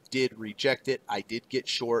 It did reject it. I did get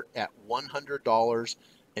short at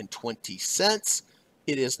 $100.20.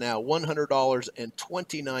 It is now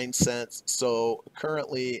 $100.29. So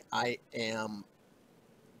currently I am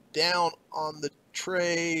down on the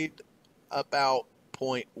trade about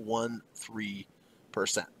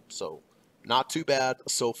 0.13%. So not too bad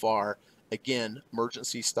so far. Again,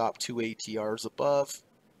 emergency stop 2 ATRs above.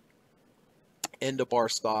 End of bar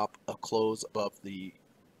stop, a close above the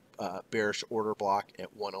bearish order block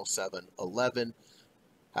at 107.11.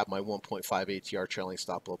 Have my 1.5 ATR trailing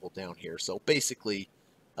stop level down here. So basically,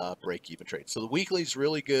 break even trade. So the weekly is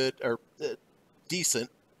really good, or decent.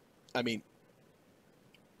 I mean,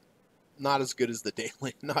 not as good as the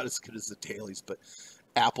daily, not as good as the dailies, but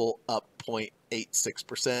Apple up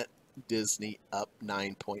 0.86%, Disney up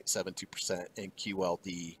 9.72%, and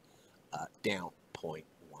QLD down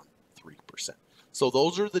 0.13%. So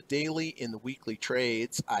those are the daily and the weekly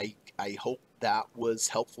trades. I hope that was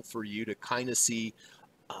helpful for you to kind of see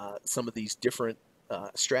some of these different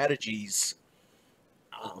strategies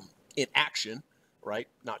in action, right?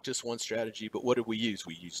 Not just one strategy, but what did we use?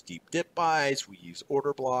 We used deep dip buys, we use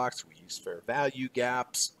order blocks, we use fair value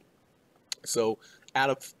gaps. So out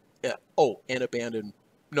of, and abandoned,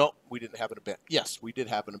 no, we didn't have an abandoned. Yes, we did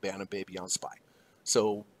have an abandoned baby on SPY.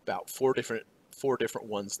 So about four different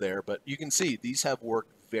ones there, but you can see these have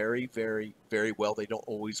worked very, very, very well. They don't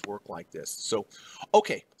always work like this. So,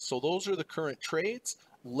 okay, so those are the current trades.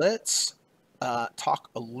 Let's talk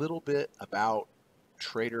a little bit about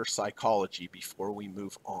trader psychology before we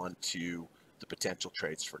move on to the potential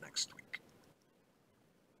trades for next week.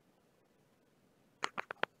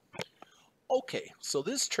 Okay, so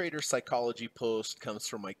this trader psychology post comes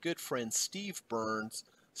from my good friend Steve Burns.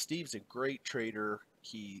 Steve's a great trader.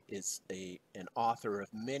 He is an author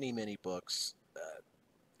of many, many books.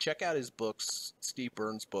 Check out his books, Steve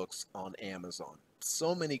Burns' books, on Amazon.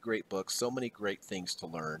 So many great books, so many great things to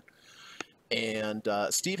learn. And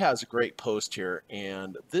Steve has a great post here,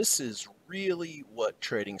 and this is really what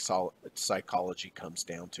trading psychology comes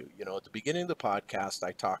down to. You know, at the beginning of the podcast,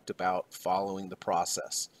 I talked about following the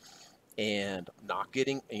process and not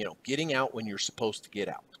getting out when you're supposed to get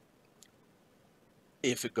out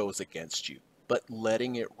if it goes against you, but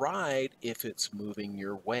letting it ride if it's moving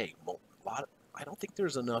your way. I don't think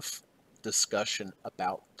there's enough discussion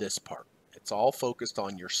about this part. It's all focused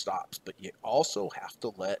on your stops, but you also have to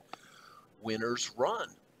let winners run.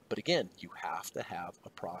 But again, you have to have a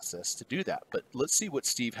process to do that. But let's see what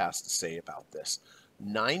Steve has to say about this.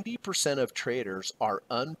 90% of traders are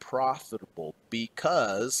unprofitable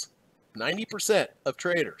because 90% of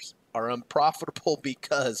traders are unprofitable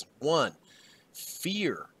because, one,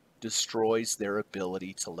 fear destroys their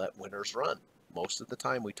ability to let winners run. Most of the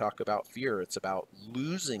time we talk about fear, it's about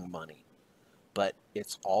losing money, but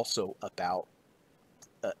it's also about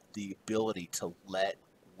the ability to let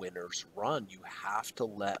winners run. You have to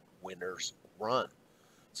let winners run.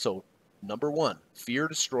 So number one, fear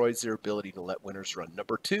destroys their ability to let winners run.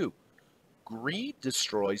 Number two, greed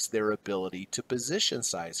destroys their ability to position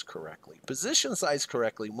size correctly. Position size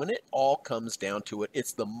correctly, when it all comes down to it,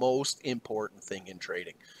 it's the most important thing in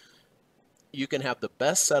trading. You can have the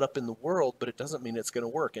best setup in the world, but it doesn't mean it's going to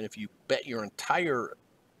work. And if you bet your entire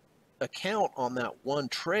account on that one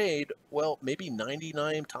trade, well, maybe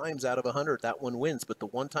 99 times out of 100 that one wins, but the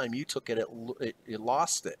one time you took it, it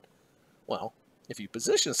lost it. Well, if you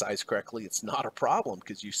position size correctly, it's not a problem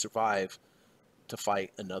because you survive to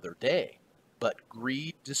fight another day. But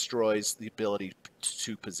greed destroys the ability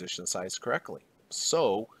to position size correctly.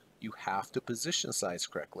 So you have to position size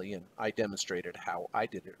correctly, and I demonstrated how I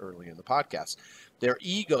did it earlier in the podcast. Their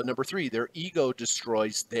ego, number 3, their ego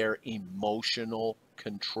destroys their emotional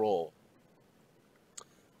control.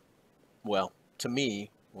 Well, to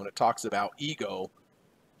me, when it talks about ego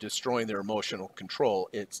destroying their emotional control,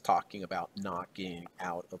 it's talking about not getting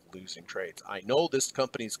out of losing trades. I know this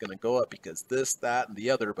company is going to go up because this, that, and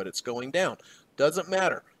the other, but it's going down. Doesn't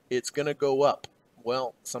matter. It's going to go up.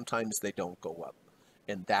 Well, sometimes they don't go up.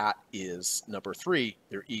 And that is number 3.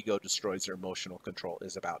 Their ego destroys their emotional control,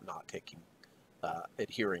 is about not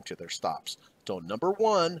adhering to their stops. So number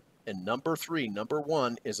 1 and number 3, number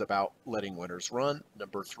 1 is about letting winners run.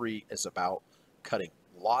 Number 3 is about cutting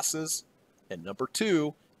losses. And number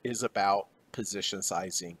 2 is about position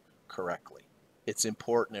sizing correctly. It's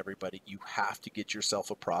important, everybody. You have to get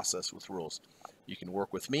yourself a process with rules. You can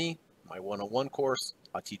work with me, my one-on-one course.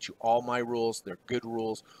 I'll teach you all my rules. They're good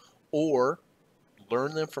rules. Or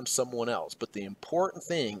learn them from someone else. But the important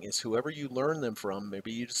thing is whoever you learn them from,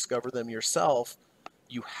 maybe you discover them yourself,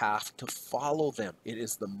 you have to follow them. It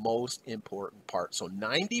is the most important part. So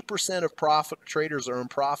 90% of traders are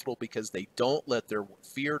unprofitable because they don't let their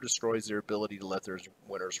fear destroys their ability to let their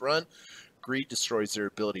winners run. Greed destroys their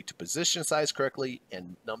ability to position size correctly.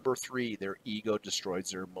 And number 3, their ego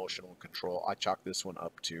destroys their emotional control. I chalk this one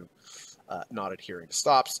up to not adhering to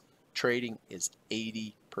stops. Trading is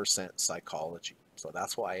 80% psychology. So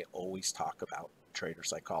that's why I always talk about trader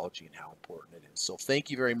psychology and how important it is. So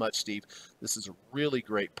thank you very much, Steve. This is a really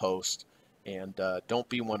great post. And don't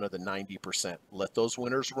be one of the 90%. Let those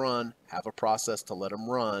winners run. Have a process to let them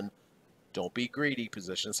run. Don't be greedy.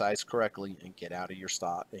 Position size correctly and get out of your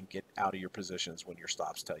stop and get out of your positions when your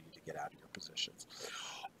stops tell you to get out of your positions.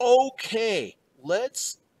 Okay,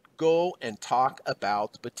 let's go and talk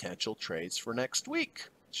about the potential trades for next week,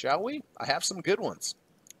 shall we? I have some good ones.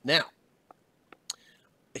 Now,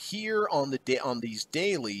 here on these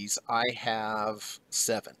dailies, I have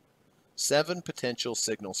 7 potential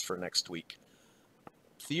signals for next week.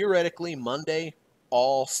 Theoretically, Monday,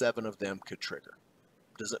 all 7 of them could trigger.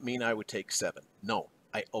 Does it mean I would take 7? No,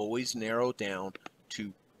 I always narrow down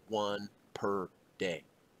to 1 per day.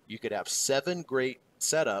 You could have 7 great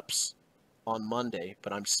setups on Monday,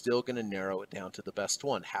 but I'm still going to narrow it down to the best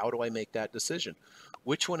one. How do I make that decision?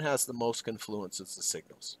 Which one has the most confluence as the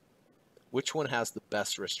signals? Which one has the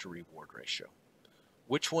best risk to reward ratio?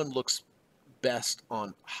 Which one looks best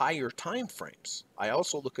on higher time frames? I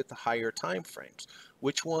also look at the higher time frames.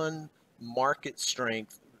 Which one market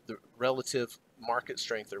strength, the relative market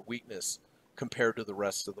strength or weakness compared to the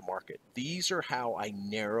rest of the market? These are how I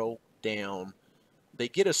narrow down. They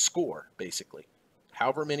get a score, basically.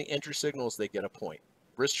 However many entry signals, they get a point.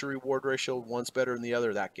 Risk to reward ratio, one's better than the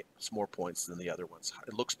other, that gets more points than the other ones.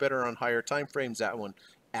 It looks better on higher time frames, that one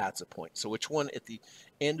adds a point. So which one at the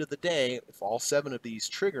end of the day, if all 7 of these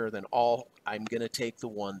trigger, then I'm going to take the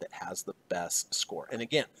one that has the best score. And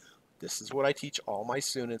again, this is what I teach all my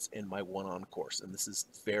students in my one-on course. And this is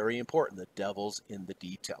very important. The devil's in the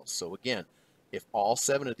details. So again, if all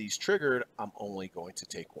 7 of these triggered, I'm only going to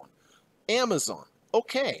take one. Amazon.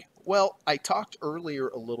 Okay. Well, I talked earlier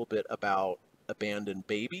a little bit about abandoned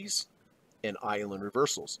babies and island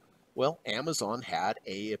reversals. Well, Amazon had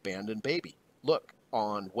a abandoned baby. Look,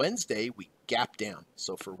 on Wednesday, we gapped down.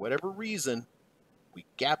 So for whatever reason, we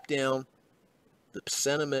gapped down. The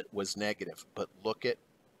sentiment was negative. But look at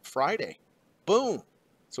Friday. Boom.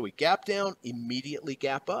 So we gap down, immediately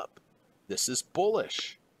gap up. This is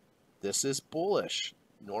bullish. This is bullish.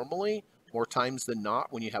 Normally, more times than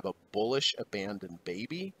not, when you have a bullish abandoned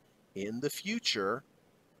baby, in the future,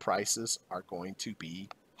 prices are going to be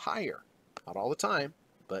higher. Not all the time,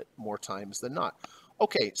 but more times than not.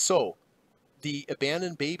 Okay, so the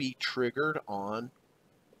abandoned baby triggered on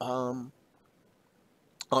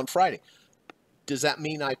Friday. Does that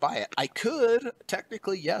mean I buy it? I could,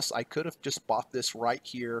 technically, yes, I could have just bought this right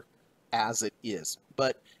here as it is,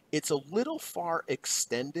 but it's a little far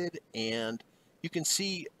extended, and you can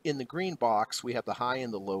see in the green box, we have the high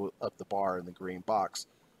and the low of the bar in the green box.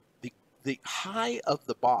 The high of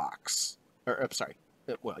the box, or I'm sorry,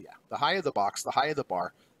 well, yeah, the high of the box, the high of the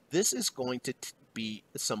bar, this is going to be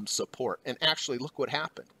some support. And actually, look what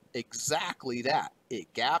happened. Exactly that.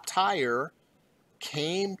 It gapped higher,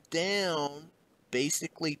 came down,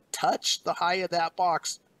 basically touched the high of that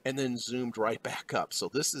box and then zoomed right back up. So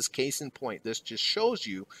this is case in point. This just shows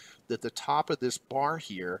you that the top of this bar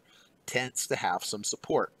here tends to have some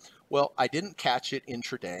support. Well, I didn't catch it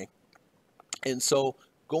intraday. And so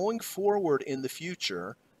going forward in the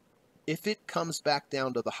future, if it comes back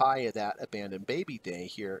down to the high of that abandoned baby day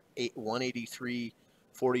here,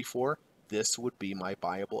 183.44, this would be my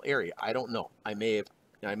buyable area. I don't know. I may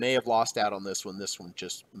have lost out on this one. This one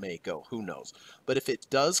just may go. Who knows? But if it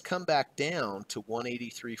does come back down to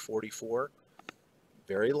 183.44,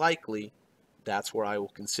 very likely that's where I will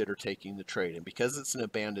consider taking the trade. And because it's an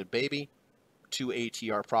abandoned baby, 2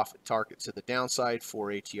 ATR profit target to the downside, 4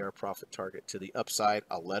 ATR profit target to the upside.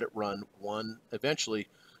 I'll let it run one. Eventually,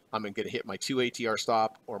 I'm going to hit my 2 ATR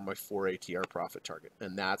stop or my 4 ATR profit target.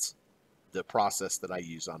 And that's the process that I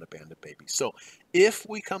use on abandoned babies. So if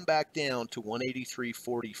we come back down to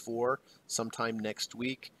 183.44 sometime next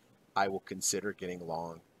week, I will consider getting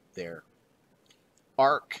long there.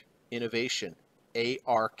 ARK Innovation,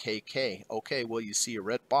 ARKK. Okay, well, you see a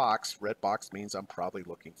red box. Red box means I'm probably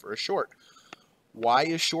looking for a short. Why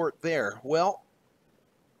is short there? Well,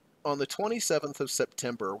 on the 27th of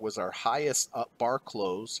September was our highest up bar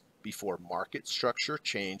close before market structure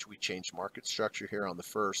change. We changed market structure here on the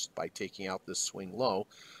 1st by taking out this swing low.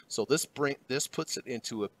 So this puts it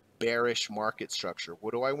into a bearish market structure.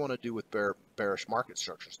 What do I want to do with bearish market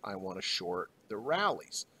structures? I want to short the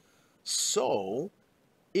rallies. So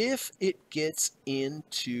if it gets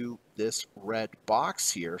into this red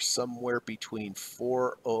box here, somewhere between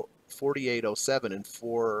 48.07 and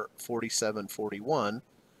 447.41,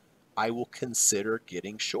 I will consider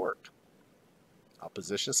getting short. I'll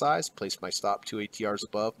position size, place my stop 2 ATRs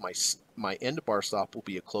above. My end bar stop will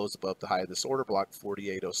be a close above the high of this order block,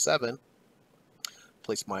 48.07.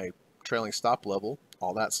 Place my trailing stop level,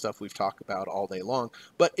 all that stuff we've talked about all day long.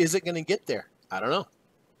 But is it going to get there? I don't know.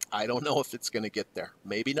 I don't know if it's going to get there.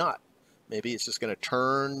 Maybe not. Maybe it's just going to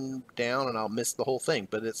turn down and I'll miss the whole thing.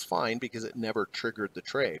 But it's fine because it never triggered the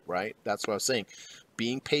trade, right? That's what I was saying.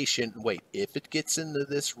 Being patient and wait. If it gets into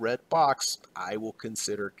this red box, I will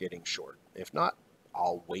consider getting short. If not,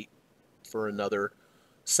 I'll wait for another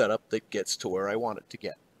setup that gets to where I want it to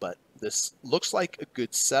get. But this looks like a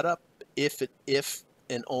good setup if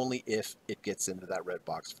and only if it gets into that red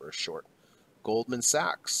box for a short. Goldman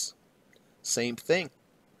Sachs, same thing.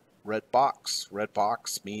 Red box. Red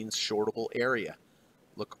box means shortable area.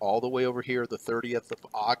 Look all the way over here, the 30th of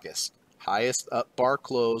August. Highest up bar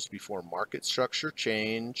close before market structure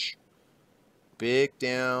change. Big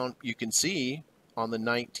down. You can see on the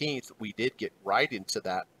 19th, we did get right into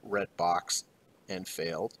that red box and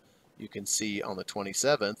failed. You can see on the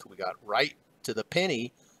 27th, we got right to the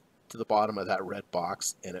penny to the bottom of that red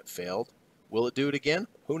box and it failed. Will it do it again?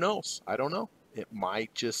 Who knows? I don't know. It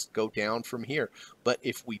might just go down from here. But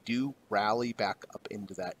if we do rally back up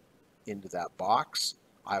into that box,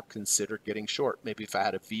 I'll consider getting short. Maybe if I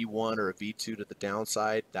had a V1 or a V2 to the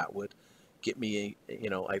downside, that would get me,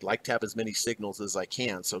 I'd like to have as many signals as I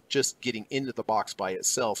can. So just getting into the box by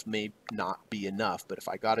itself may not be enough. But if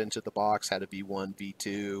I got into the box, had a V1,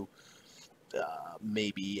 V2,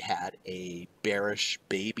 maybe had a bearish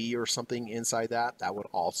baby or something inside that, that would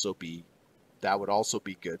also be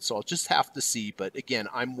good. So I'll just have to see. But again,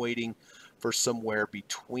 I'm waiting for somewhere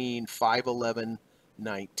between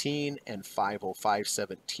 511.19 and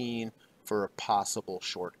 505.17 for a possible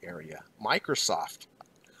short area. Microsoft.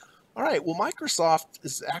 All right, well, Microsoft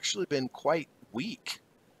has actually been quite weak.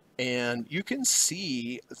 And you can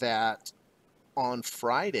see that on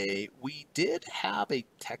Friday, we did have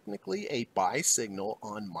technically a buy signal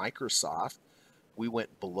on Microsoft. We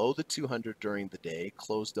went below the 200 during the day,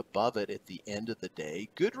 closed above it at the end of the day.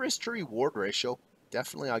 Good risk to reward ratio.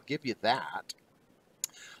 Definitely, I'll give you that.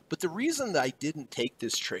 But the reason that I didn't take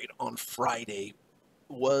this trade on Friday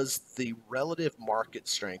was the relative market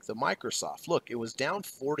strength of Microsoft. Look, it was down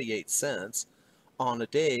 48 cents on a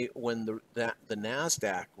day when the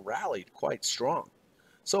NASDAQ rallied quite strong.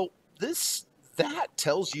 So that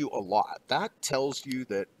tells you a lot. That tells you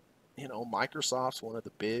that Microsoft's one of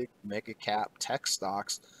the big mega cap tech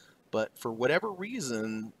stocks, but for whatever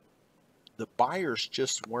reason, the buyers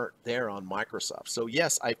just weren't there on Microsoft. So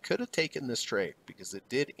yes, I could have taken this trade because it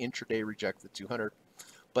did intraday reject the 200,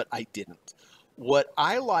 but I didn't. What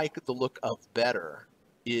I like the look of better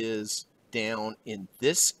is down in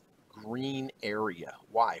this green area.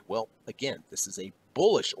 Why? Well, again, this is a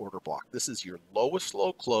bullish order block. This is your lowest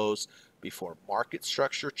low close before market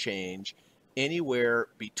structure change, anywhere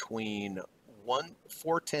between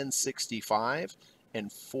 410.65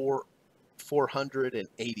 and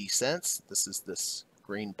 480 cents. This is this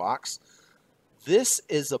green box. This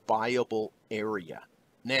is a buyable area.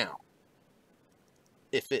 Now,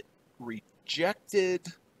 if it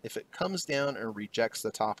comes down and rejects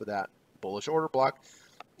the top of that bullish order block,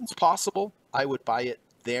 it's possible I would buy it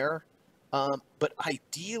there. But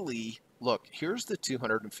ideally, look, here's the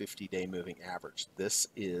 250-day moving average. This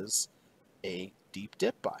is a deep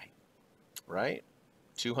dip buy, right?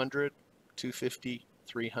 200, 250,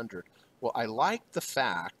 300. Well, I like the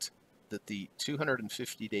fact that the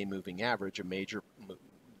 250-day moving average, a major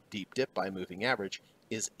deep dip buy moving average,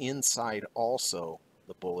 is inside also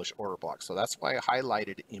the bullish order block. So that's why I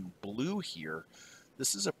highlighted in blue here.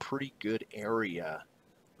 This is a pretty good area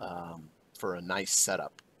for a nice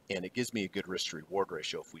setup. And it gives me a good risk to reward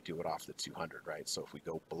ratio if we do it off the 200, right? So if we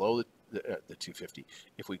go below the 250,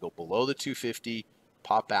 if we go below the 250,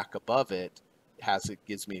 pop back above it,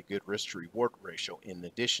 gives me a good risk to reward ratio in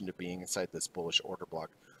addition to being inside this bullish order block.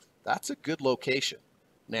 That's a good location.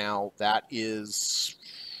 Now that is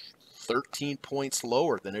 13 points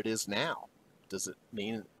lower than it is now. Does it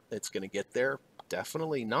mean it's going to get there?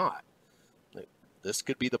 Definitely not. This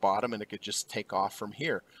could be the bottom and it could just take off from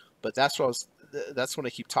here. But that's what I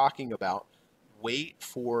keep talking about. Wait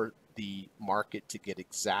for the market to get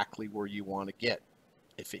exactly where you want to get.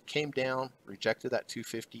 If it came down, rejected that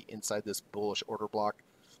 250 inside this bullish order block,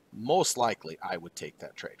 most likely I would take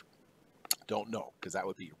that trade. Don't know, because that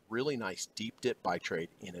would be a really nice deep dip buy trade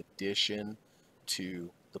in addition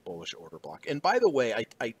to the bullish order block. And by the way,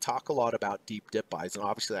 I talk a lot about deep dip buys, and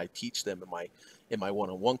obviously I teach them in my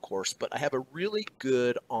one-on-one course, but I have a really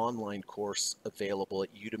good online course available at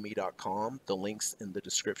udemy.com. The link's in the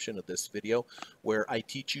description of this video, where I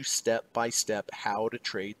teach you step by step how to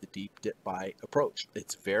trade the deep dip buy approach.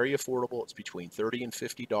 It's very affordable. It's between $30 and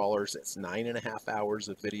 $50. It's 9.5 hours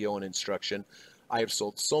of video and instruction. I have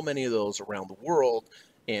sold so many of those around the world,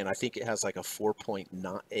 and I think it has like a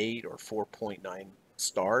 4.8 or 4.9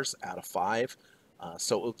 stars out of 5.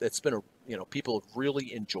 So it's been people have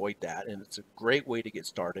really enjoyed that, and it's a great way to get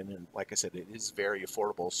started. And like I said, it is very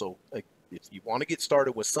affordable. So if you want to get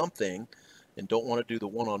started with something and don't want to do the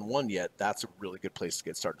one-on-one yet, that's a really good place to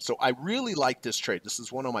get started. So I really like this trade. This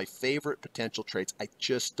is one of my favorite potential trades. I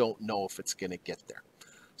just don't know if it's going to get there.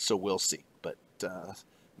 So we'll see. But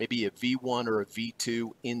maybe a V1 or a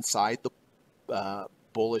V2 inside the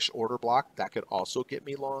bullish order block, that could also get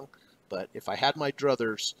me long. But if I had my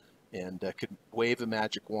druthers and could wave a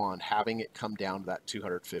magic wand, having it come down to that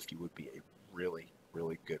 250 would be a really,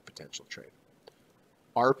 really good potential trade.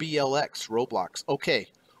 RBLX, Roblox. Okay,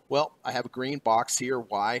 well, I have a green box here.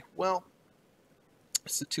 Why? Well,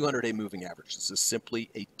 it's the 200-day moving average. This is simply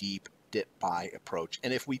a deep dip buy approach.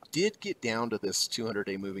 And if we did get down to this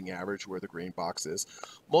 200-day moving average where the green box is,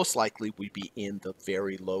 most likely we'd be in the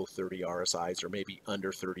very low 30 RSIs, or maybe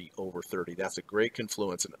under 30 over 30. That's a great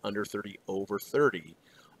confluence, an under 30 over 30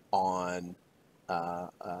 on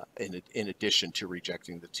in addition to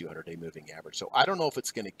rejecting the 200-day moving average. So I don't know if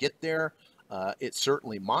it's going to get there. It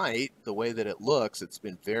certainly might. The way that it looks, it's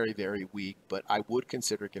been very, very weak, but I would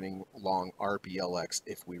consider getting long RBLX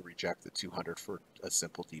if we reject the 200 for a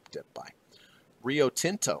simple deep dip buy. Rio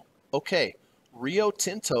Tinto. Okay, Rio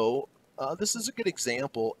Tinto, this is a good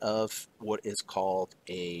example of what is called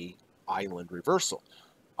a island reversal.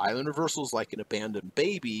 Island reversal is like an abandoned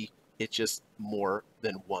baby. It's just more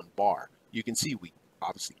than one bar. You can see we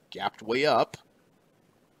obviously gapped way up,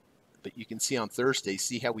 but you can see on Thursday,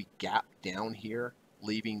 see how we gap down here,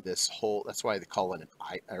 leaving this whole, that's why they call it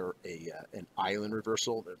an island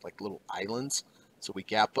reversal. They're like little islands. So we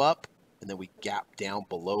gap up and then we gap down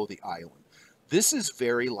below the island. This is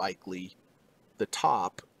very likely the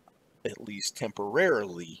top, at least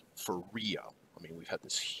temporarily, for Rio. I mean, we've had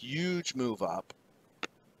this huge move up,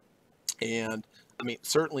 and I mean,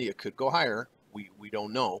 certainly it could go higher. We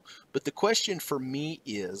don't know. But the question for me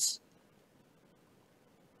is,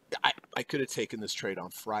 I could have taken this trade on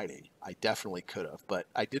Friday. I definitely could have, but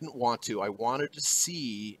I didn't want to. I wanted to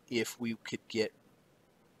see if we could get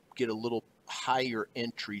a little higher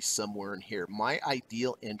entry somewhere in here. My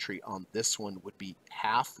ideal entry on this one would be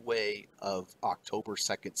halfway of October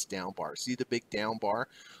 2nd's down bar. See the big down bar?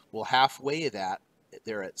 Well, halfway of that,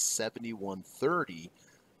 they're at 71.30.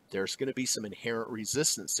 There's going to be some inherent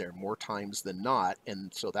resistance there more times than not,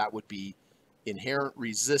 and so that would be inherent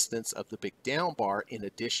resistance of the big down bar in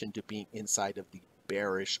addition to being inside of the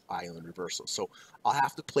bearish island reversal. So I'll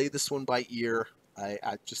have to play this one by ear.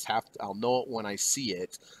 I just have to, I'll know it when I see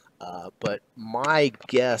it. But my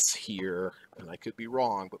guess here, and I could be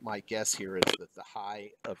wrong, but my guess here is that the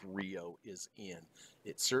high of Rio is in.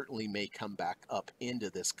 It certainly may come back up into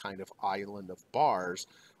this kind of island of bars.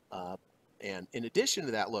 And in addition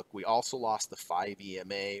to that, look, we also lost the 5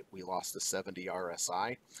 EMA, we lost the 70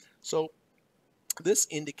 RSI. So this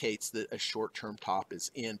indicates that a short-term top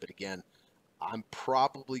is in, but again, I'm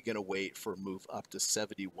probably going to wait for a move up to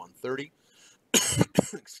 7130.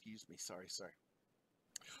 Excuse me, sorry,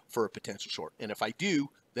 for a potential short. And if I do,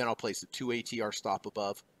 then I'll place a 2 ATR stop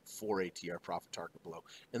above, 4 ATR profit target below.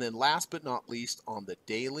 And then last but not least on the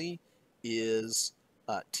daily is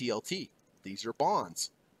TLT. These are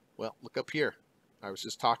bonds. Well, look up here. I was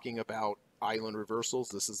just talking about island reversals.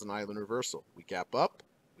 This is an island reversal. We gap up,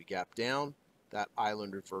 we gap down. That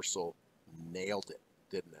island reversal nailed it,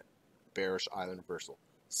 didn't it? Bearish island reversal.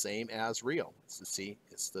 Same as real.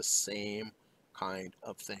 It's the same kind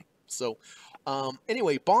of thing. So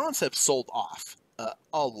anyway, bonds have sold off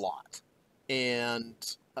a lot. And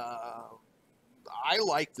I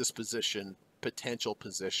like this potential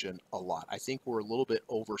position a lot. I think we're a little bit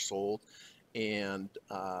oversold. And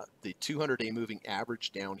the 200-day moving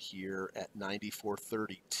average down here at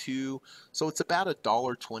 94.32. So it's about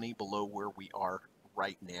 $1.20 below where we are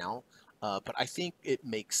right now. But I think it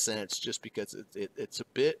makes sense just because it's a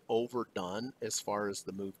bit overdone as far as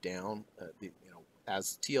the move down.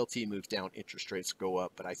 As TLT moves down, interest rates go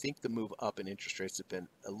up. But I think the move up in interest rates have been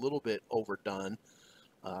a little bit overdone,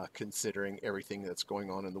 considering everything that's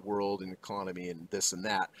going on in the world and economy and this and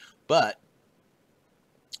that. But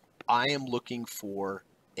I am looking for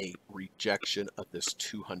a rejection of this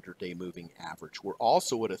 200-day moving average. We're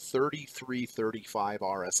also at a 33.35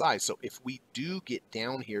 RSI. So if we do get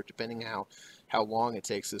down here, depending how long it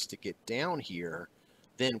takes us to get down here,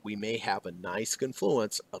 then we may have a nice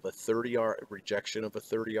confluence of a rejection of a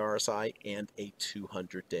 30 RSI and a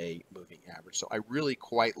 200-day moving average. So I really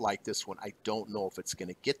quite like this one. I don't know if it's going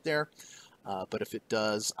to get there. But if it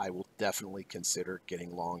does, I will definitely consider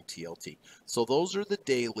getting long TLT. So those are the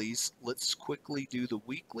dailies. Let's quickly do the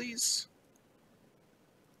weeklies.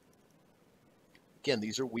 Again,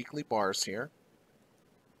 these are weekly bars here.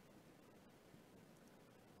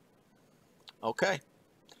 Okay.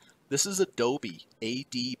 This is Adobe,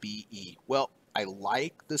 ADBE. Well, I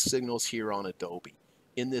like the signals here on Adobe.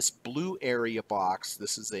 In this blue area box,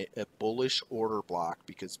 this is a bullish order block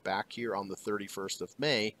because back here on the 31st of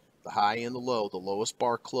May, the high and the low, the lowest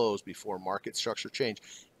bar closed before market structure change.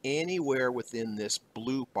 Anywhere within this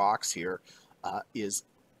blue box here is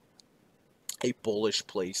a bullish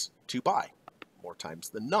place to buy, more times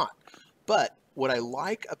than not. But what I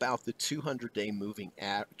like about the 200-day moving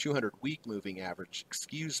 200-week moving average,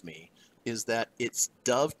 is that it's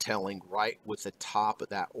dovetailing right with the top of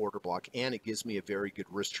that order block, and it gives me a very good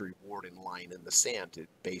risk to reward in line in the sand to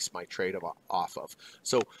base my trade off of.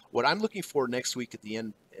 So what I'm looking for next week at the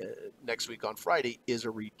end, next week on Friday, is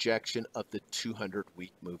a rejection of the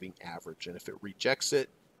 200-week moving average. And if it rejects it,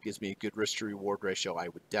 gives me a good risk to reward ratio, I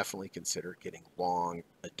would definitely consider getting long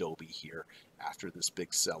Adobe here after this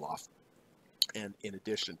big sell-off. And in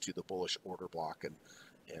addition to the bullish order block and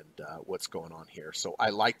what's going on here. So I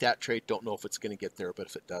like that trade. Don't know if it's going to get there, but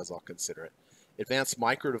if it does, I'll consider it. Advanced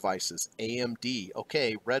Micro Devices, AMD.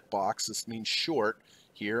 Okay, red box. This means short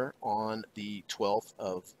here on the 12th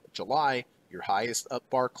of July. Your highest up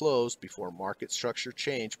bar closed before market structure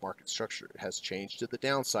change. Market structure has changed to the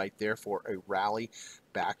downside. Therefore, a rally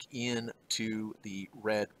back into the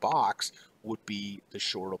red box would be the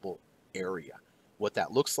shortable area. What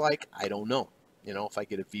that looks like, I don't know. You know, if I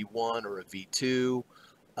get a V1 or a V2,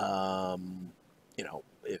 you know,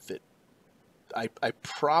 I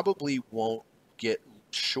probably won't get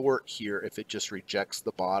short here if it just rejects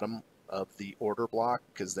the bottom of the order block,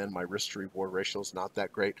 because then my risk to reward ratio is not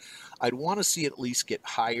that great. I'd want to see it at least get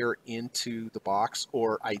higher into the box,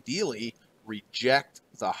 or ideally reject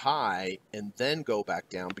the high and then go back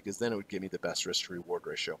down, because then it would give me the best risk to reward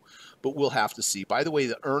ratio. But we'll have to see. By the way,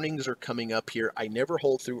 the earnings are coming up here. I never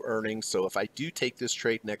hold through earnings, so if I do take this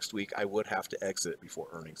trade next week, I would have to exit it before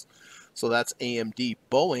earnings. So that's AMD.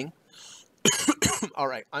 Boeing. All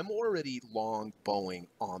right, I'm already long Boeing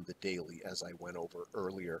on the daily, as I went over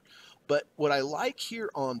earlier. But what I like here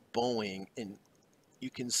on Boeing, and you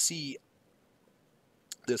can see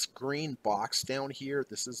this green box down here,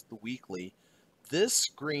 this is the weekly. This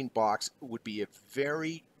green box would be a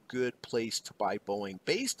very good place to buy Boeing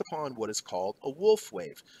based upon what is called a wolf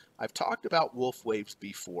wave. I've talked about wolf waves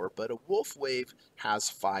before, but a wolf wave has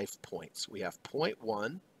 5 points. We have point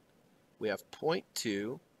 1, we have point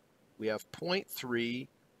 2, we have point 3,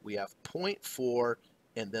 we have point 4,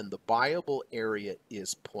 and then the buyable area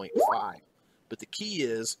is point 5. But the key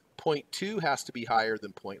is point 2 has to be higher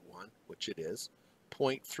than point 1, which it is.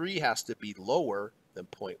 Point 3 has to be lower than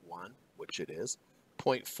point 1, which it is.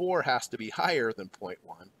 Point 4 has to be higher than point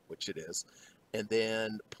 1, which it is. And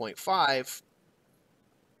then 0.5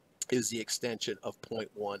 is the extension of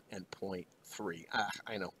 0.1 and 0.3.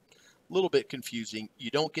 I know, a little bit confusing.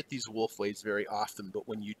 You don't get these wolf waves very often, but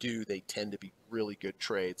when you do, they tend to be really good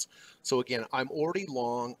trades. So again, I'm already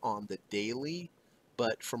long on the daily,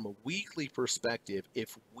 but from a weekly perspective,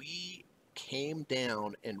 if we came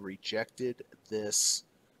down and rejected this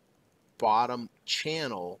bottom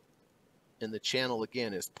channel, and the channel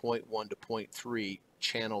again is 0.1 to 0.3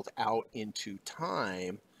 channeled out into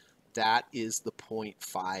time, that is the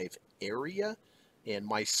 0.5 area. And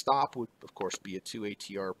my stop would, of course, be a 2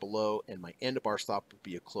 ATR below, and my end of bar stop would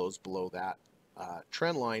be a close below that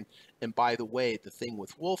trend line. And by the way, the thing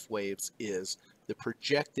with wolf waves is the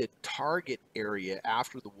projected target area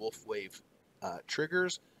after the wolf wave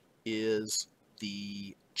triggers is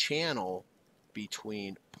the channel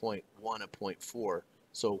between 0.1 and 0.4.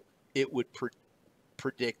 So it would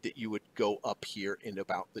predict that you would go up here in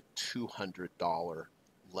about the $200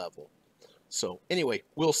 level. So anyway,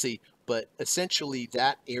 we'll see. But essentially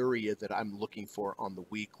that area that I'm looking for on the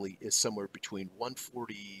weekly is somewhere between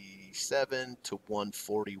 147 to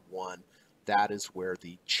 141. That is where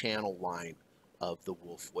the channel line of the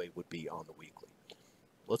wolf wave would be on the weekly.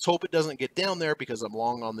 Let's hope it doesn't get down there because I'm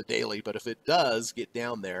long on the daily. But if it does get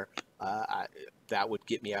down there, that would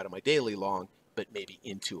get me out of my daily long, but maybe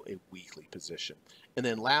into a weekly position. And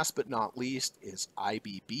then last but not least is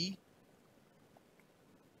IBB.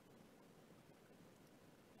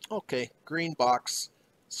 Okay, green box.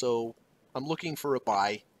 So I'm looking for a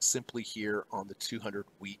buy simply here on the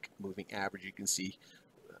 200-week moving average. You can see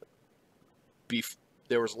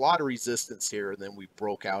there was a lot of resistance here, and then we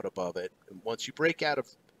broke out above it. And once you break out of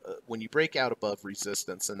when you break out above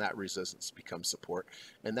resistance, and that resistance becomes support,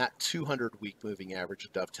 and that 200-week moving average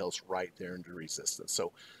dovetails right there into resistance.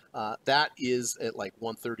 So that is at like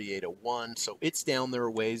 138.01. So it's down there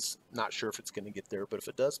a ways. Not sure if it's going to get there, but if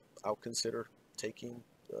it does, I'll consider taking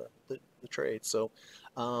the trade. So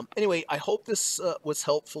anyway, I hope this was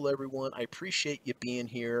helpful, everyone. I appreciate you being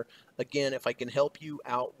here. Again, if I can help you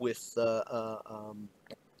out with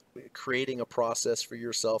creating a process for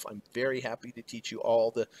yourself, I'm very happy to teach you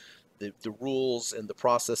all the rules and the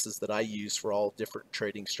processes that I use for all different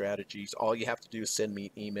trading strategies. All you have to do is send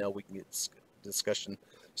me an email. We can get discussion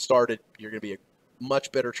started. You're going to be a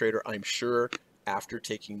much better trader, I'm sure, after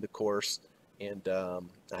taking the course. And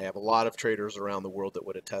I have a lot of traders around the world that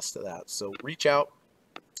would attest to that. So reach out.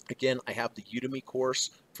 Again, I have the Udemy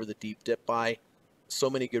course for the deep dip buy. So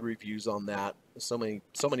many good reviews on that. So many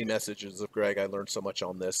messages of Greg, I learned so much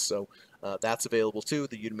on this. So that's available too.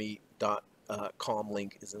 The udemy.com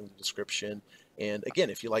link is in the description. And again,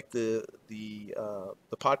 if you like the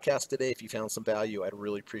podcast today, if you found some value, I'd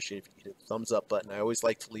really appreciate if you hit the thumbs up button. I always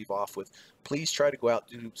like to leave off with, please try to go out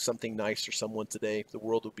and do something nice for someone today. The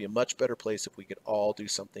world would be a much better place if we could all do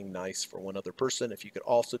something nice for one other person. If you could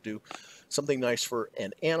also do something nice for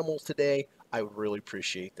an animal today, I would really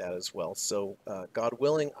appreciate that as well. So God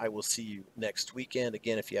willing, I will see you next weekend.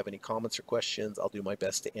 Again, if you have any comments or questions, I'll do my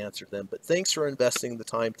best to answer them. But thanks for investing the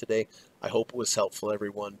time today. I hope it was helpful,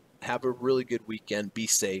 everyone. Have a really good weekend. Be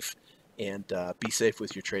safe, and be safe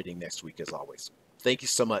with your trading next week as always. Thank you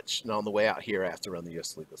so much. And on the way out here, I have to run the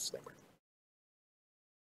U.S. legal disclaimer.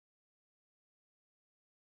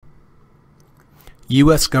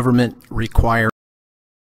 U.S. government requires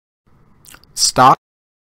stock,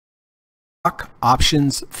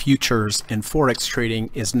 options, futures, and forex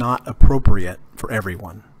trading is not appropriate for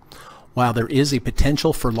everyone. While there is a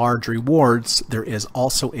potential for large rewards, there is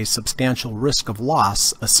also a substantial risk of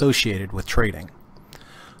loss associated with trading.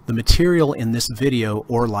 The material in this video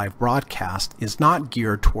or live broadcast is not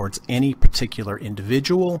geared towards any particular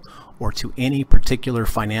individual or to any particular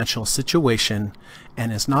financial situation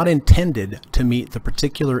and is not intended to meet the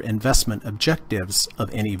particular investment objectives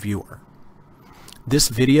of any viewer. This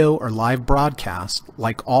video or live broadcast,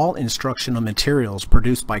 like all instructional materials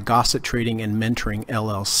produced by Gossett Trading and Mentoring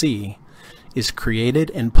LLC, is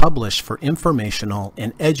created and published for informational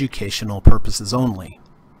and educational purposes only.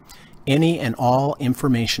 Any and all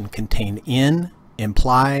information contained in,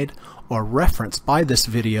 implied, or referenced by this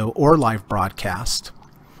video or live broadcast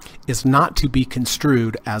is not to be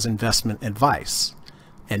construed as investment advice,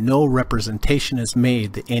 and no representation is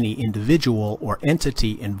made that any individual or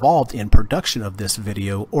entity involved in production of this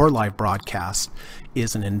video or live broadcast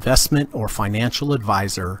is an investment or financial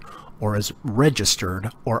advisor or is registered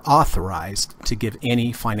or authorized to give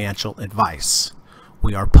any financial advice.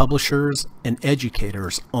 We are publishers and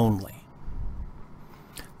educators only.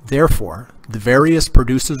 Therefore, the various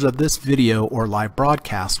producers of this video or live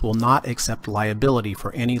broadcast will not accept liability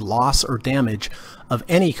for any loss or damage of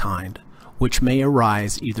any kind which may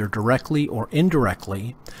arise either directly or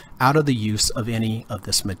indirectly out of the use of any of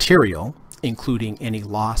this material, including any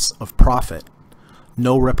loss of profit.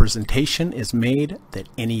 No representation is made that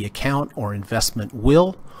any account or investment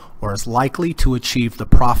will or is likely to achieve the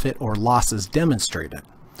profit or losses demonstrated.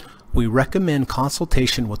 We recommend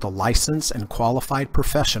consultation with a licensed and qualified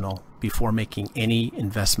professional before making any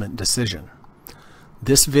investment decision.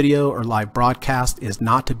 This video or live broadcast is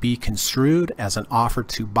not to be construed as an offer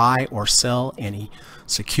to buy or sell any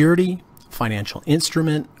security, financial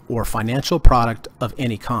instrument, or financial product of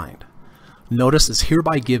any kind. Notice is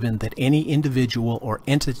hereby given that any individual or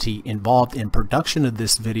entity involved in production of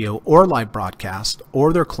this video or live broadcast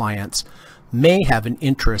or their clients may have an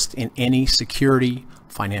interest in any security,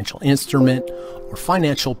 financial instrument, or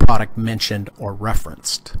financial product mentioned or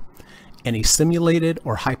referenced. Any simulated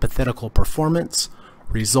or hypothetical performance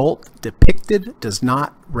result depicted does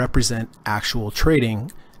not represent actual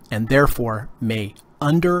trading and therefore may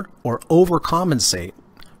under or overcompensate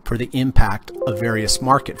for the impact of various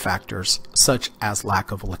market factors such as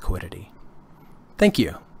lack of liquidity. Thank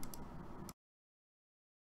you.